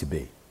I need to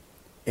be?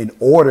 In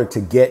order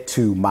to get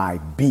to my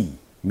B,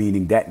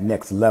 meaning that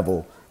next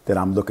level that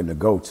I'm looking to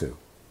go to.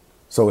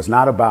 So it's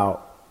not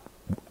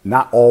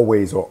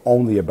always or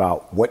only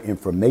about what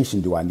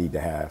information do I need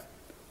to have,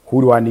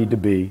 who do I need to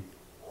be,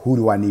 who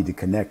do I need to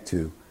connect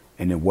to,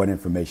 and then what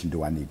information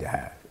do I need to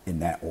have, in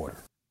that order.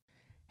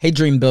 Hey,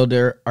 Dream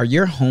Builder, are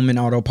your home and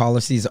auto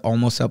policies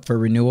almost up for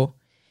renewal?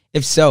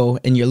 If so,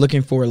 and you're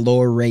looking for a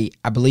lower rate,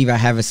 I believe I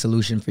have a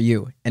solution for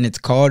you, and it's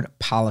called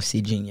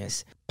Policy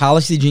Genius.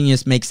 Policy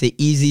Genius makes it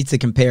easy to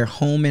compare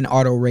home and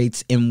auto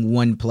rates in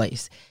one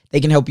place. They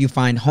can help you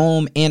find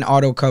home and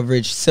auto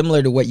coverage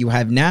similar to what you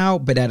have now,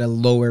 but at a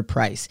lower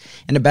price.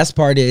 And the best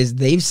part is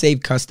they've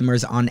saved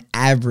customers on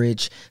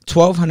average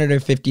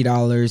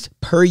 $1,250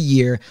 per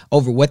year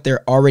over what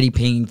they're already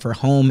paying for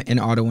home and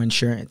auto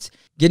insurance.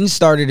 Getting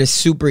started is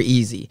super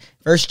easy.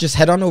 First, just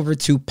head on over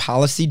to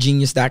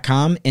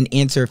policygenius.com and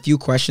answer a few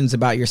questions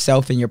about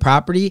yourself and your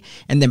property,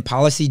 and then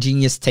Policy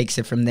Genius takes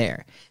it from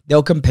there.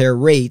 They'll compare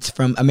rates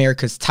from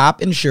America's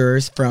top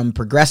insurers, from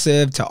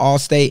Progressive to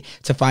Allstate,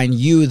 to find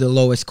you the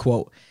lowest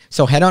quote.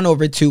 So head on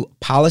over to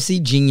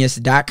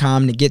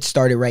policygenius.com to get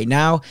started right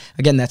now.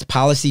 Again, that's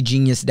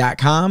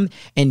policygenius.com,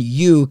 and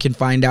you can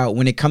find out,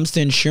 when it comes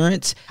to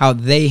insurance, how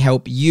they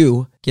help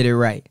you get it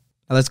right.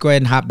 Now let's go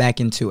ahead and hop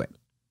back into it.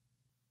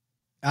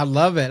 I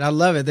love it. I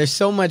love it. There's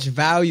so much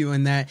value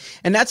in that.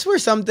 And that's where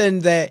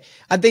something that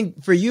I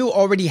think for you,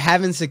 already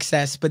having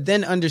success, but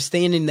then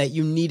understanding that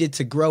you needed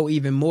to grow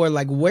even more,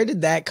 like, where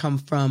did that come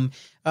from?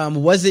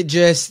 Was it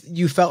just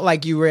you felt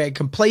like you were at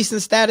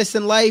complacent status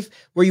in life?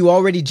 Were you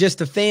already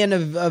just a fan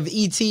of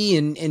ET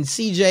and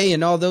CJ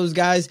and all those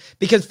guys?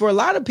 Because for a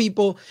lot of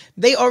people,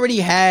 they already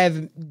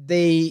have,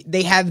 they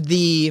have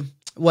the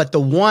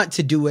want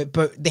to do it,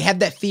 but they have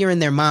that fear in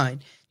their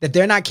mind that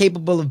they're not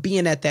capable of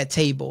being at that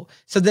table.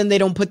 So then they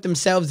don't put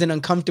themselves in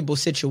uncomfortable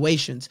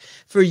situations.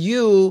 For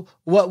you,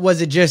 what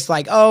was it, just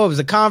like, oh, it was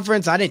a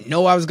conference, I didn't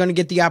know I was going to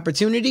get the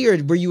opportunity? Or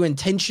were you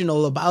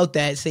intentional about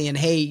that, saying,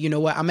 hey, you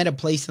know what, I'm at a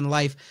place in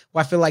life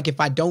where I feel like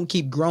if I don't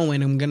keep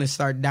growing, I'm going to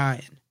start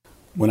dying?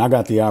 When I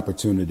got the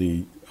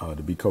opportunity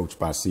to be coached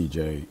by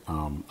CJ,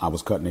 I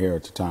was cutting hair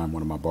at the time,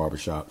 one of my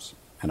barbershops,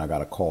 and I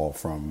got a call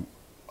from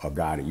a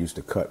guy that used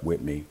to cut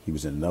with me. He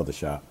was in another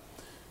shop.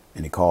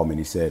 And he called me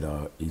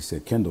and he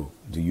said, Kendall,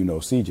 do you know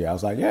CJ? I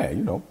was like, yeah,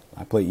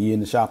 I play E in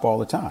the shop all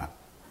the time.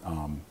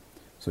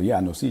 So yeah,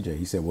 I know CJ.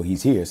 He said, well,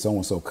 he's here.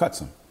 So-and-so cuts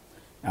him.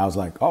 And I was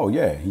like, oh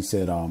yeah. He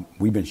said,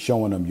 we've been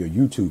showing him your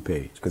YouTube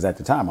page. Cause at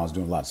the time I was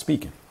doing a lot of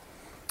speaking.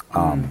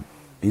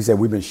 He said,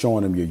 we've been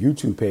showing him your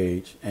YouTube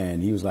page.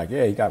 And he was like,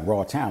 yeah, he got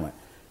raw talent.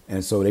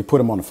 And so they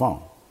put him on the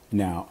phone.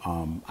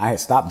 Now, I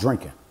had stopped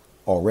drinking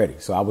already.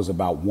 So I was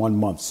about 1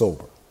 month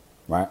sober.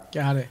 Right.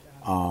 Got it.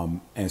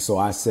 And so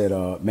I said,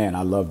 man,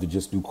 I love to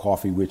just do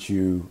coffee with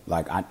you.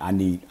 Like, I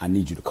need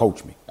you to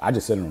coach me. I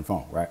just said it on the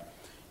phone, right?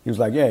 He was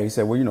like, yeah. He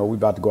said, well, we're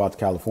about to go out to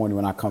California.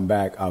 When I come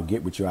back, I'll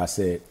get with you. I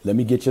said, let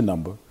me get your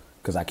number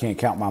because I can't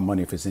count my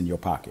money if it's in your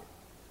pocket.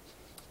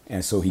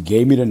 And so he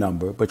gave me the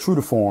number. But true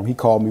to form, he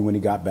called me when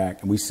he got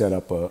back and we set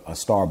up a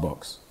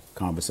Starbucks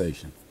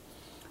conversation.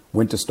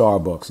 Went to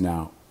Starbucks.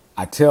 Now,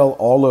 I tell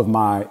all of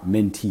my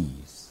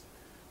mentees,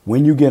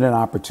 when you get an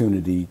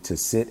opportunity to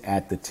sit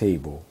at the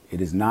table,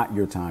 it is not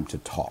your time to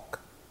talk.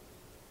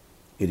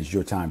 It is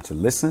your time to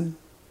listen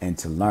and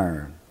to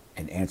learn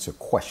and answer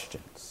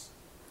questions.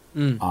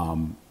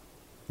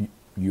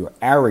 You're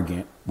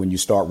arrogant when you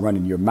start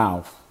running your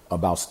mouth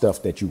about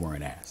stuff that you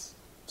weren't asked.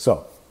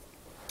 So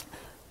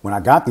when I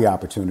got the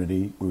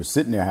opportunity, we were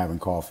sitting there having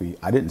coffee.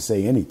 I didn't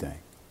say anything.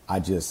 I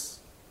just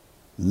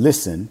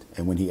listened.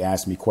 And when he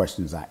asked me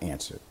questions, I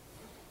answered.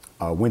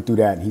 Went through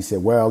that and he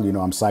said, well,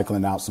 I'm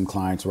cycling out some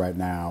clients right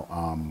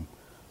now.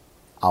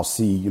 I'll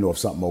see, if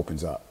something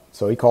opens up.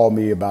 So he called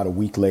me about a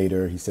week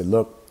later. He said,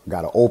 look,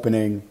 got an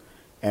opening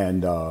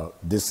and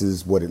this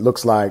is what it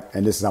looks like.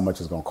 And this is how much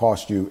it's going to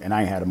cost you. And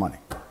I ain't had the money.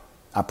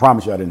 I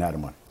promise you I didn't have the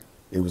money.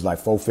 It was like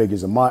 4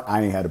 figures a month.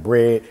 I ain't had the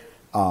bread.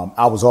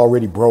 I was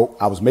already broke.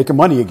 I was making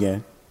money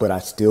again, but I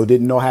still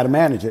didn't know how to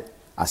manage it.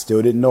 I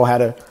still didn't know how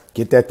to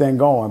get that thing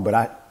going.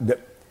 But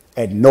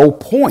at no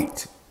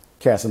point,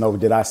 Casanova,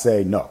 did I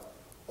say no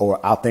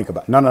or I'll think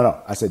about it.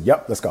 No. I said,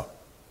 yep, let's go.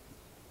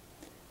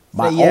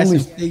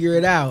 Figure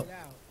it out.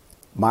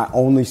 My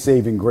only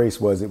saving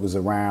grace was it was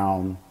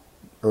around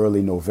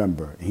early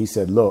November. And he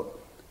said,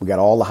 look, we got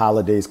all the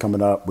holidays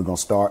coming up. We're going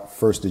to start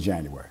 1st of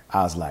January.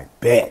 I was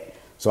like, bet.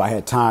 So I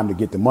had time to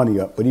get the money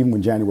up. But even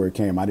when January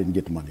came, I didn't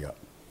get the money up.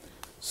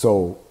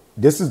 So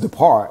this is the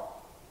part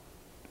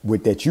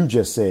with that you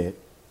just said.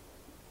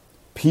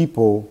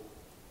 People,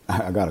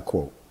 I got a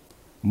quote.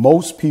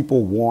 Most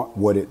people want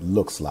what it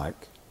looks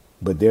like,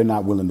 but they're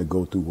not willing to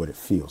go through what it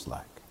feels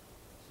like.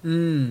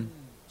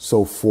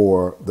 So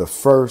for the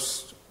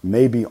first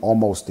maybe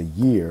almost a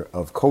year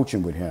of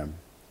coaching with him,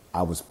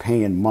 I was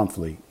paying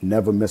monthly,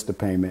 never missed a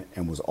payment,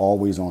 and was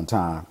always on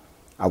time.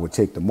 I would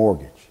take the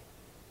mortgage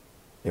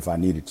if I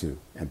needed to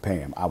and pay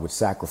him. I would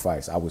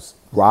sacrifice. I was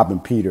robbing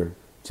Peter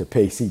to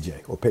pay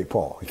CJ or pay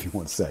Paul, if you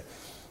want to say.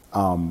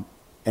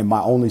 And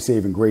my only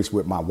saving grace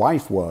with my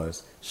wife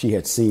was she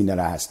had seen that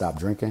I had stopped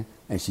drinking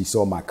and she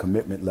saw my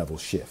commitment level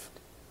shift.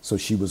 So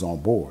she was on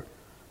board.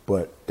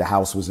 But the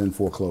house was in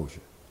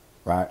foreclosure,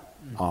 right?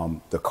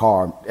 The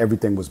car,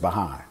 everything was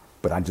behind.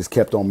 But I just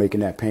kept on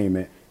making that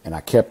payment. And I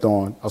kept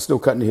on, I was still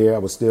cutting the hair. I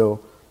was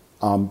still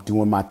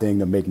doing my thing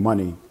to make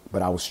money,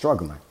 but I was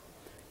struggling.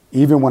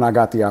 Even when I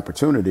got the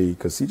opportunity,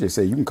 because CJ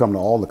said, you can come to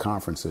all the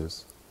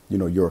conferences.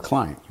 You're a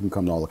client. You can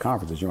come to all the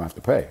conferences. You don't have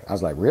to pay. I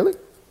was like, really?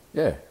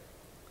 Yeah.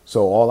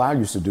 So all I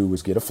used to do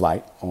was get a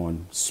flight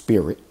on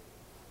Spirit,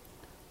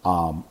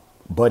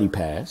 Buddy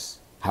Pass,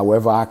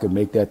 however I could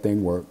make that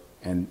thing work.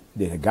 And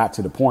it had got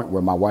to the point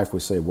where my wife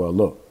would say, well,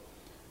 look,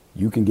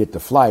 you can get the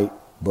flight,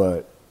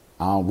 but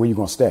where you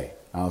going to stay?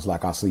 I was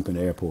like, I'll sleep in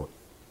the airport.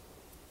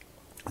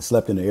 I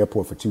slept in the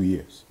airport for 2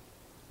 years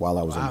while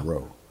I was on the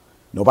road.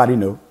 Nobody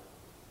knew.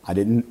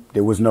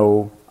 There was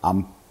no,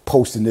 I'm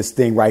posting this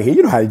thing right here.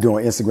 You know how you do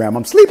on Instagram.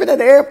 I'm sleeping at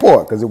the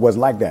airport because it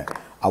wasn't like that.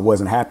 I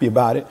wasn't happy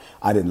about it.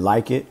 I didn't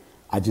like it.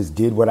 I just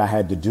did what I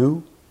had to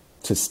do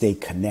to stay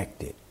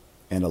connected.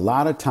 And a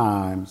lot of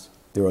times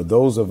there are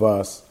those of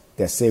us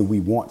that say we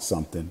want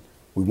something.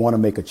 We want to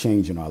make a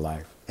change in our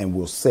life and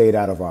we'll say it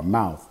out of our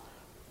mouth.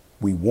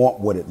 We want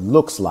what it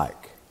looks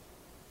like,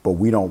 but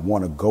we don't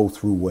want to go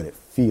through what it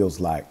feels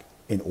like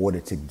in order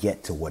to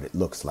get to what it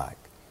looks like.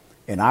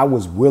 And I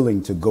was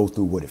willing to go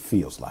through what it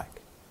feels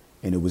like.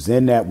 And it was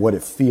in that what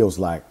it feels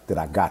like that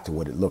I got to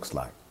what it looks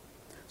like.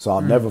 So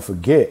I'll never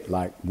forget,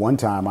 like one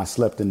time I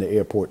slept in the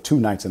airport 2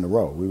 nights in a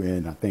row. We were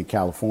in, I think,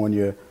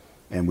 California,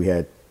 and we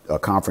had a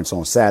conference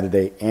on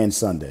Saturday and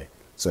Sunday.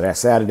 So that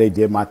Saturday,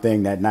 did my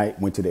thing. That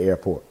night, went to the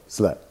airport,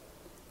 slept.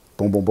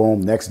 Boom, boom,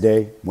 boom. Next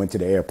day, went to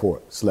the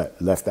airport,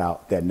 slept, left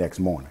out that next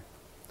morning.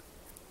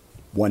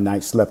 One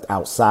night, slept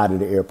outside of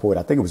the airport.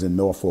 I think it was in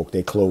Norfolk.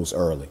 They closed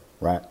early,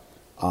 right?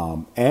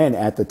 And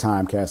at the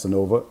time,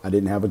 Casanova, I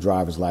didn't have a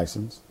driver's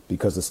license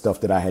because of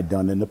stuff that I had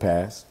done in the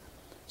past.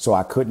 So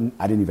I didn't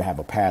even have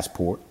a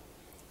passport.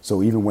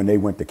 So even when they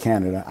went to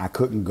Canada, I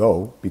couldn't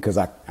go because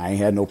I ain't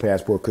had no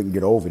passport, couldn't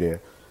get over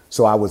there.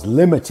 So I was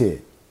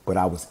limited, but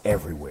I was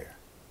everywhere.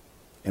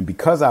 And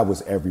because I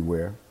was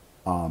everywhere,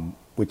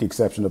 with the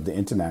exception of the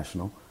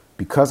international,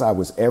 because I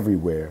was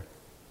everywhere,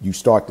 you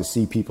start to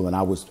see people, and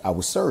I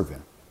was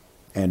serving.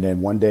 And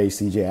then one day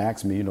CJ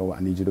asked me, I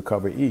need you to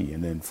cover E.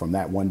 And then from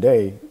that one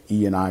day,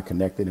 E and I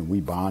connected and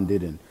we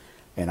bonded,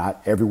 and I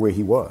everywhere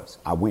he was,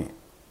 I went.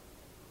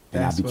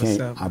 And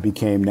I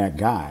became that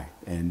guy.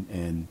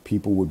 And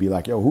people would be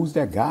like, yo, who's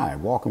that guy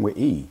walking with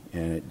E?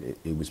 And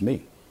it was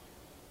me.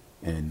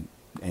 And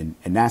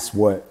that's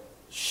what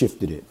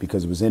shifted it,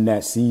 because it was in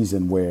that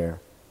season where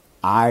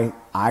I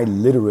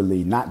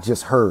literally not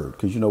just heard,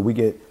 because, we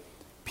get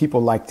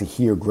people like to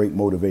hear great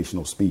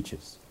motivational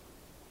speeches.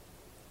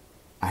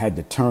 I had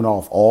to turn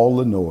off all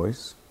the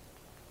noise.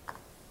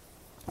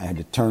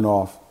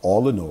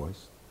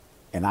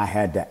 And I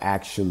had to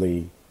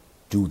actually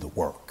do the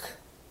work.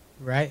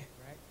 Right.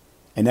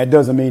 And that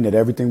doesn't mean that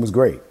everything was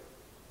great.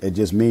 It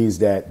just means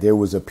that there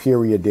was a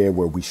period there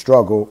where we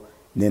struggled.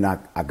 And then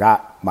I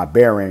got my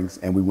bearings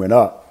and we went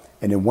up.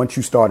 And then once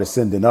you started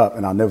sending up,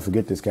 and I'll never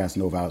forget this,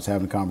 Casanova, I was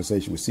having a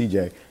conversation with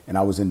CJ and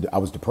I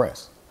was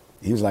depressed.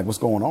 He was like, what's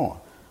going on?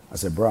 I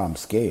said, bro, I'm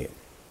scared.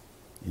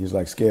 He was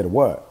like, scared of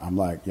what? I'm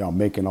like, I'm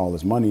making all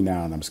this money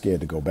now and I'm scared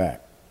to go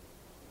back.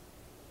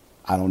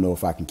 I don't know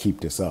if I can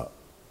keep this up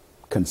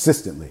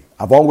consistently.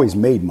 I've always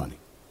made money.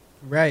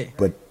 Right.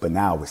 But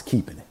now I was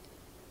keeping it.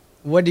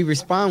 What did he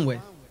respond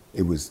with?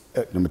 It was,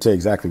 let me tell you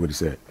exactly what he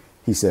said.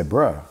 He said,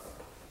 bruh,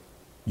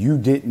 you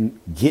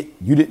didn't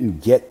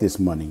get this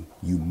money.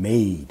 You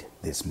made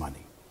this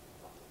money.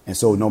 And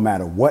so no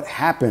matter what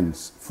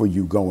happens for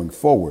you going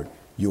forward,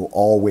 you'll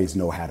always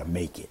know how to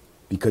make it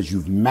because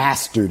you've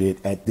mastered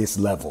it at this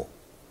level.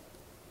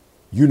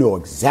 You know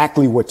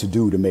exactly what to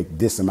do to make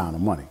this amount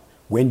of money.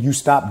 When you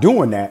stop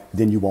doing that,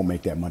 then you won't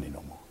make that money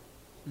no more.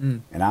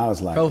 And I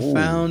was like,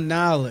 profound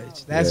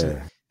knowledge.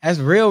 That's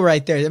real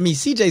right there. I mean,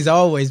 CJ's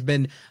always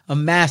been a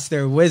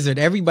master wizard.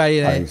 Everybody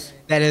that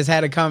has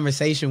had a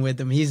conversation with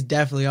him, he's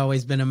definitely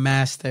always been a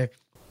master.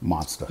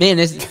 Monster. Man,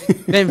 it's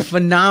been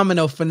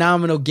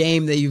phenomenal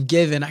game that you've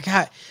given. I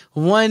got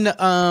one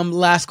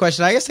last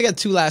question. I guess I got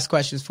two last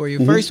questions for you.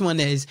 Mm-hmm. First one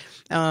is,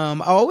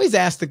 I always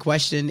ask the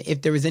question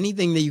if there was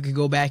anything that you could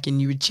go back and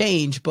you would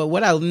change. But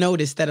what I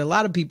noticed that a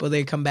lot of people,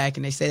 they come back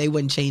and they say they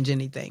wouldn't change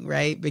anything,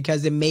 right?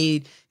 Because it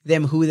made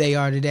them who they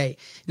are today.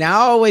 Now,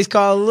 I always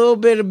call a little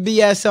bit of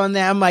BS on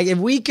that. I'm like, if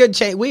we could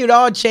change, we would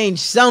all change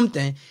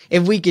something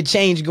if we could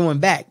change going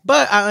back.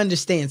 But I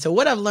understand. So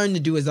what I've learned to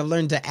do is I've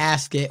learned to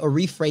ask it or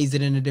rephrase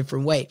it in a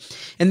different way.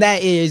 And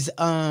that is,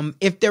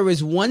 if there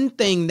was one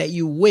thing that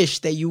you wish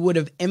that you would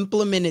have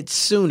implemented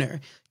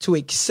sooner to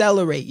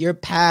accelerate your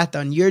path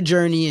on your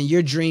journey and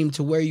your dream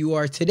to where you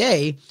are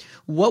today,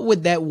 what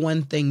would that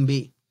one thing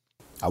be?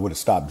 I would have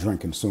stopped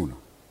drinking sooner.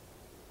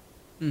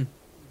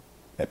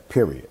 That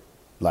period.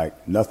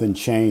 Like nothing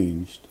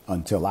changed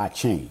until I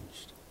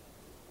changed.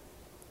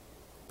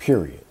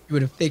 Period. You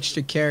would have fixed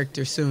your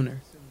character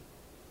sooner.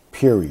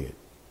 Period.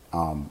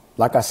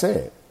 Like I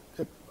said,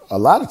 a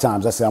lot of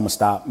times I say I'm gonna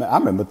stop. I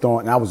remember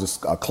and I was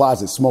a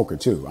closet smoker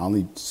too. I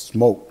only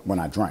smoked when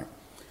I drank.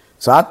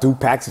 So I threw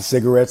packs of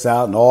cigarettes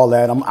out and all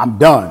that. I'm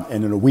done.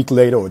 And then a week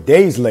later or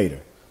days later,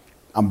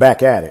 I'm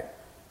back at it.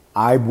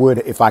 I would,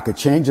 if I could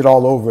change it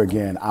all over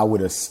again, I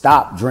would have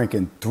stopped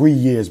drinking 3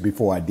 years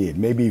before I did,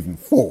 maybe even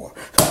 4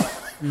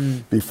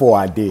 before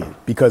I did,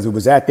 because it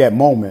was at that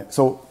moment.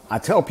 So I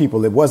tell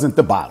people it wasn't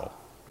the bottle.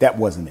 That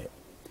wasn't it.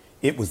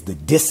 It was the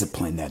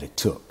discipline that it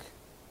took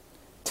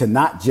to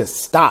not just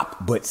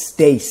stop, but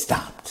stay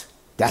stopped.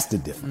 That's the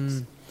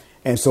difference.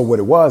 And so what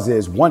it was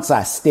is once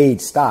I stayed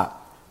stopped,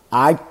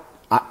 I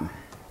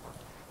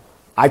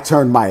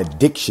turned my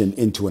addiction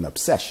into an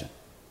obsession.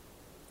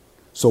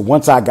 So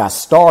once I got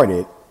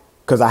started,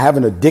 because I have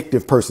an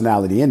addictive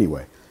personality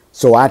anyway,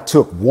 so I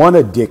took one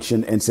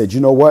addiction and said, you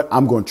know what?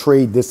 I'm going to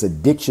trade this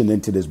addiction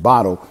into this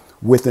bottle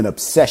with an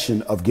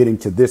obsession of getting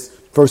to this.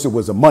 First, it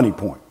was a money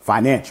point,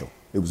 financial.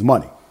 It was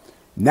money.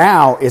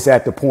 Now it's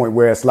at the point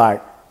where it's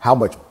like, how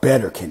much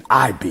better can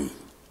I be?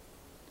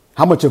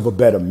 How much of a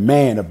better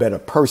man, a better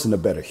person, a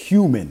better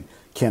human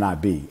can I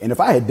be? And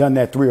if I had done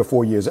that 3 or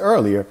 4 years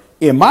earlier,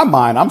 in my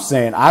mind, I'm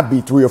saying I'd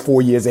be 3 or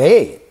 4 years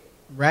ahead.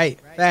 Right.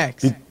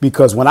 Facts.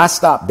 Because when I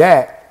stopped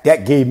that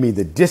gave me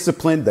the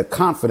discipline, the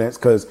confidence,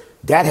 because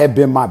that had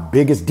been my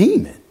biggest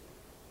demon.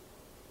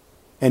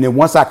 And then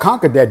once I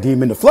conquered that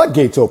demon, the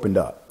floodgates opened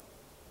up.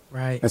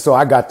 Right. And so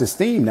I got this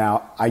theme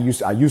now. I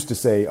used to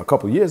say a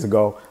couple of years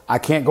ago, I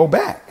can't go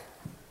back.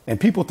 And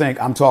people think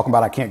I'm talking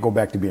about I can't go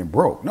back to being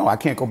broke. No, I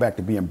can't go back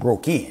to being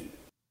broke in.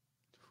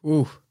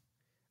 Ooh,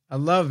 I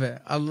love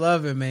it. I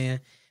love it,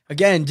 man.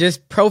 Again,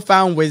 just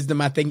profound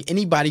wisdom. I think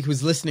anybody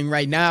who's listening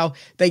right now,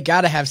 they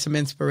got to have some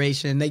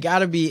inspiration. They got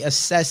to be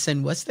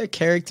assessing what's their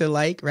character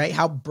like, right?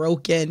 How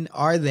broken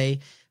are they?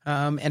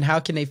 And how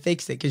can they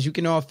fix it? Because you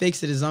can all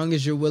fix it as long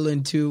as you're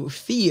willing to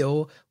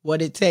feel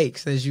what it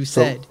takes, as you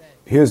said. So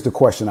here's the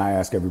question I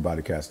ask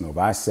everybody, Casanova.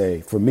 I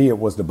say, for me, it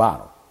was the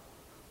bottle.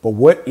 But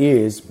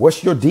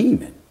what's your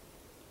demon?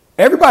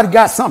 Everybody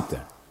got something.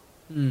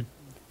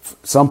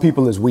 Some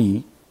people is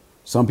weed.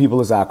 Some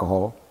people is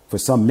alcohol. For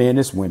some men,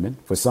 it's women.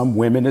 For some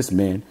women, it's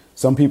men.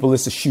 Some people,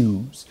 it's the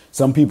shoes.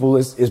 Some people,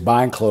 is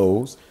buying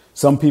clothes.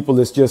 Some people,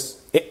 it's just,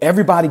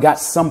 everybody got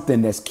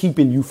something that's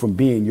keeping you from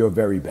being your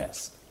very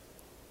best.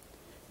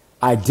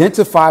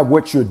 Identify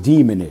what your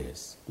demon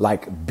is.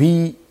 Like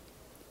be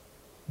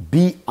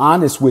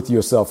honest with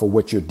yourself of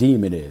what your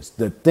demon is.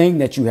 The thing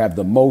that you have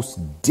the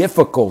most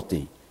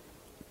difficulty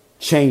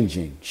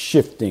changing,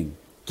 shifting,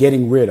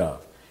 getting rid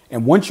of.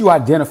 And once you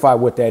identify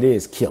what that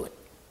is, kill it.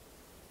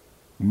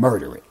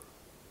 Murder it.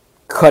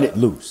 Cut it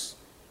loose.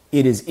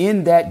 It is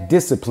in that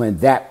discipline,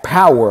 that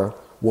power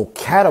will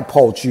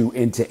catapult you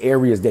into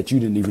areas that you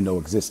didn't even know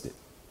existed.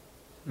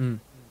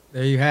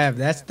 There you have.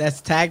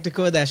 That's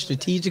tactical, that's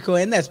strategical,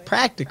 and that's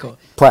practical.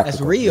 That's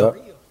Practical.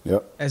 real.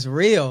 Yep. That's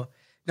real.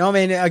 No,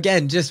 man,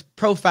 again, just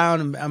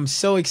profound. I'm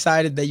so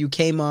excited that you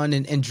came on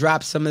and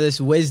dropped some of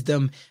this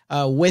wisdom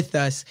with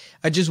us.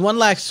 Just one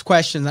last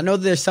question. I know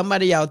there's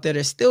somebody out there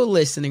that's still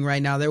listening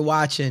right now. They're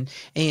watching,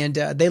 and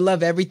they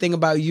love everything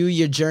about you,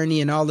 your journey,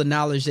 and all the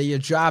knowledge that you're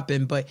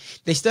dropping, but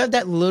they still have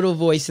that little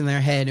voice in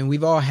their head, and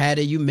we've all had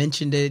it. You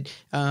mentioned it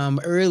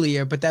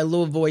earlier, but that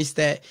little voice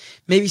that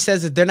maybe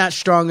says that they're not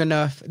strong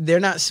enough, they're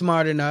not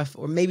smart enough,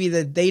 or maybe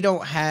that they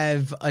don't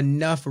have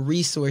enough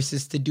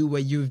resources to do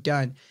what you've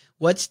done.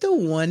 What's the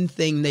one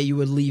thing that you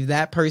would leave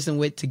that person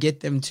with to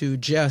get them to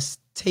just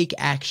take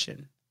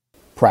action?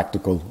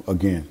 Practical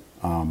again.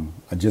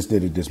 I just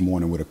did it this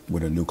morning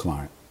with a new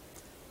client.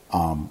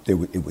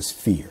 It was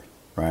fear,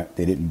 right?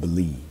 They didn't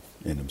believe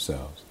in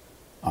themselves.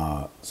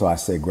 So I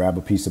say, grab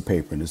a piece of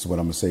paper, and this is what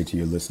I'm gonna say to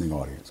your listening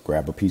audience.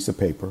 Grab a piece of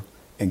paper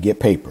and get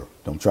paper.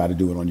 Don't try to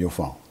do it on your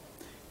phone.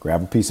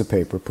 Grab a piece of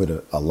paper, put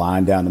a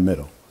line down the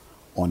middle.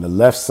 On the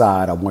left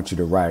side, I want you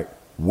to write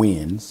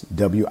wins,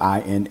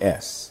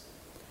 W-I-N-S.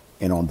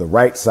 And on the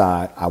right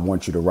side, I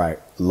want you to write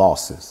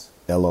losses,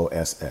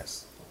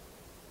 L-O-S-S-E-S,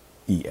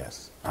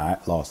 all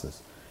right,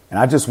 losses. And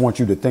I just want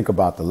you to think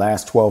about the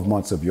last 12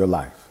 months of your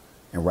life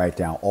and write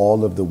down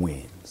all of the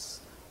wins,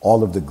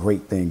 all of the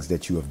great things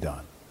that you have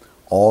done,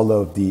 all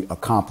of the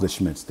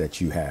accomplishments that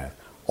you have,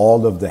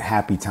 all of the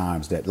happy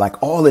times that,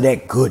 like all of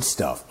that good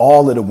stuff,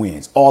 all of the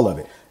wins, all of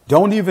it.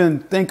 Don't even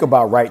think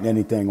about writing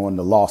anything on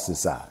the losses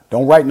side.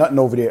 Don't write nothing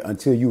over there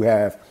until you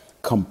have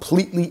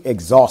completely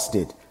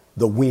exhausted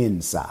the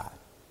win side.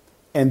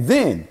 And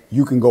then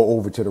you can go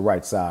over to the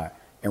right side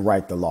and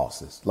write the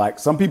losses. Like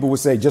some people would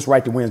say, just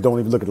write the wins. Don't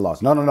even look at the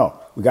losses. No.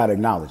 We got to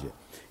acknowledge it.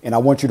 And I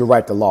want you to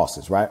write the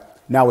losses, right?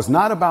 Now, it's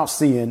not about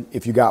seeing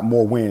if you got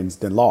more wins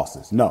than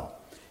losses. No,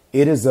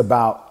 it is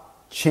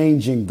about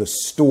changing the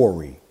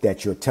story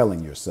that you're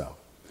telling yourself.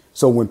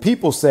 So when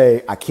people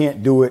say, I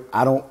can't do it,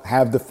 I don't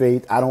have the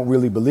faith, I don't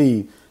really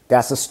believe,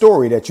 that's a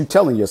story that you're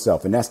telling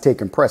yourself, and that's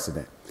taking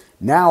precedent.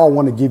 Now I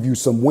want to give you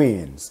some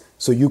wins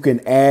so you can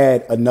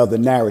add another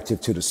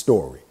narrative to the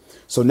story.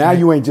 So now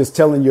you ain't just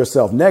telling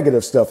yourself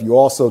negative stuff. You're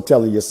also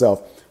telling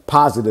yourself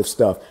positive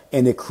stuff,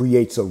 and it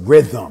creates a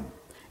rhythm.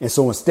 And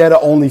so instead of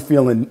only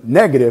feeling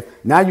negative,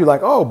 now you're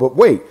like, oh, but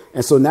wait.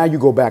 And so now you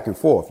go back and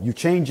forth. You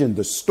changing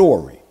the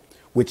story,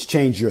 which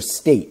change your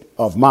state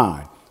of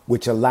mind,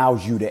 which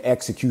allows you to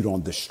execute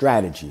on the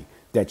strategy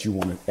that you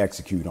want to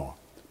execute on.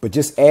 But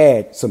just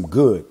add some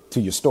good to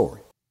your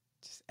story.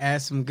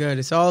 Add some good.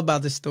 It's all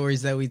about the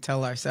stories that we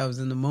tell ourselves.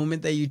 And the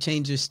moment that you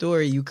change your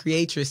story, you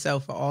create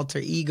yourself an alter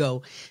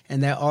ego.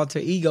 And that alter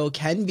ego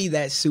can be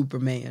that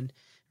Superman,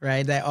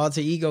 right? That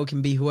alter ego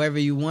can be whoever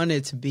you want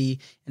it to be.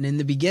 And in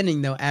the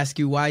beginning, they'll ask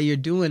you why you're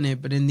doing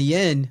it. But in the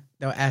end,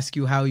 they'll ask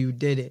you how you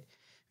did it.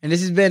 And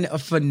this has been a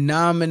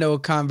phenomenal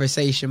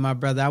conversation, my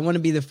brother. I want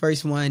to be the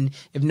first one,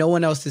 if no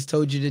one else has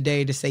told you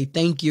today, to say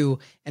thank you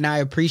and I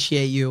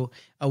appreciate you.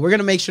 We're going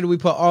to make sure that we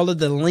put all of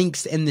the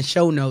links in the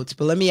show notes.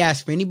 But let me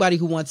ask, for anybody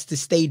who wants to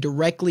stay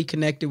directly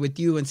connected with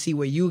you and see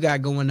what you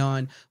got going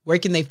on, where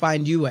can they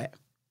find you at?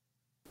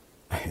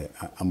 I'm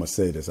going to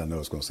say this. I know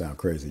it's going to sound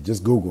crazy.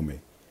 Just Google me.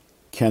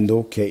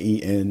 Kendall,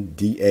 Kendall,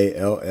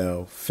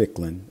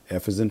 Ficklin,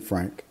 F as in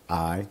Frank,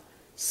 I,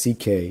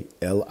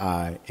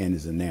 C-K-L-I, N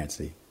as in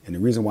Nancy. And the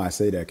reason why I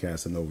say that,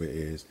 Casanova,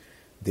 is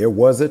there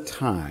was a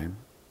time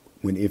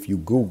when if you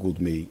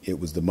Googled me, it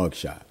was the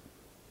mugshot.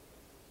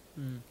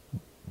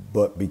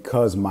 But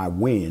because my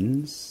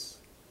wins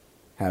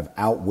have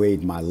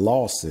outweighed my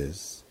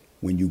losses,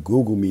 when you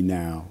Google me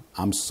now,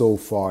 I'm so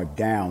far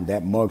down.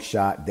 That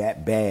mugshot,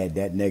 that bad,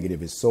 that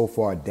negative is so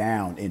far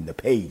down in the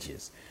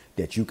pages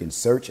that you can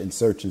search and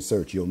search and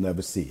search. You'll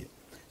never see it.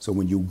 So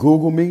when you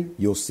Google me,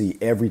 you'll see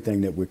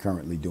everything that we're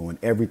currently doing,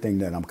 everything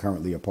that I'm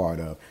currently a part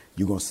of.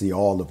 You're going to see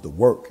all of the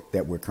work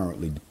that we're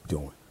currently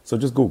doing. So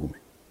just Google me.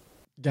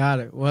 Got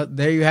it. Well,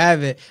 there you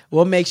have it.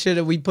 We'll make sure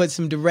that we put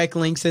some direct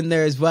links in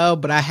there as well.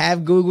 But I have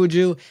Googled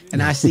you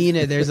and I've seen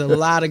it. There's a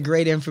lot of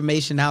great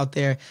information out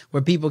there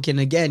where people can,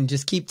 again,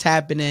 just keep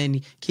tapping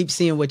in, keep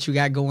seeing what you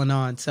got going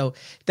on. So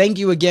thank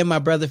you again, my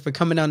brother, for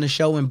coming on the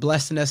show and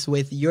blessing us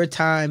with your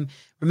time.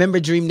 Remember,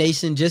 Dream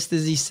Nation, just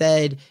as he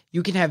said,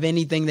 you can have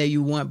anything that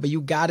you want, but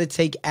you got to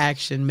take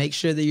action. Make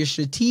sure that you're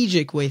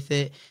strategic with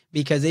it,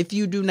 because if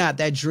you do not,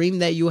 that dream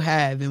that you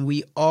have, and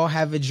we all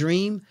have a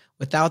dream,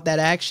 without that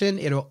action,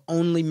 it'll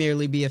only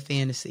merely be a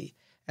fantasy.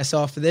 That's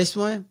all for this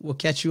one. We'll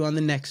catch you on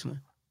the next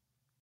one.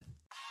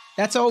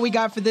 That's all we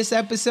got for this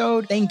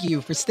episode. Thank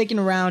you for sticking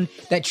around.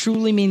 That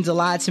truly means a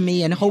lot to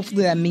me, and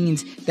hopefully that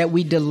means that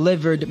we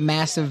delivered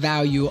massive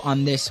value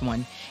on this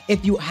one.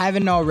 If you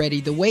haven't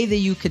already, the way that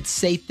you could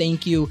say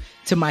thank you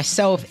to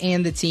myself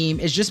and the team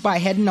is just by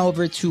heading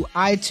over to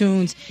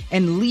iTunes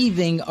and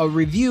leaving a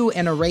review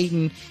and a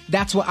rating.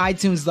 That's what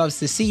iTunes loves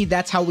to see.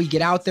 That's how we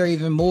get out there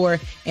even more.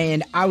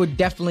 And I would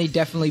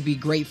definitely be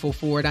grateful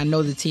for it. I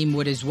know the team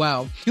would as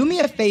well. Do me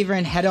a favor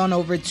and head on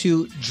over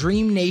to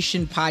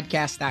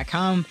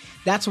dreamnationpodcast.com.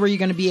 That's where you're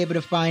going to be able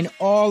to find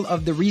all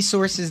of the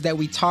resources that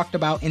we talked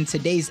about in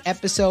today's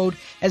episode,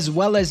 as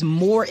well as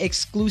more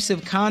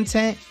exclusive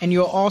content. And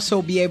you'll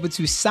also be able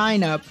to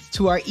sign up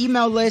to our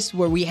email list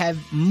where we have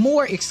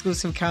more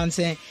exclusive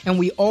content. And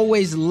we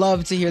always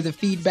love to hear the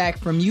feedback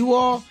from you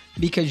all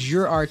because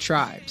you're our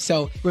tribe.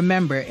 So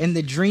remember, in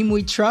the dream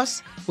we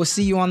trust, we'll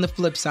see you on the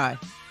flip side.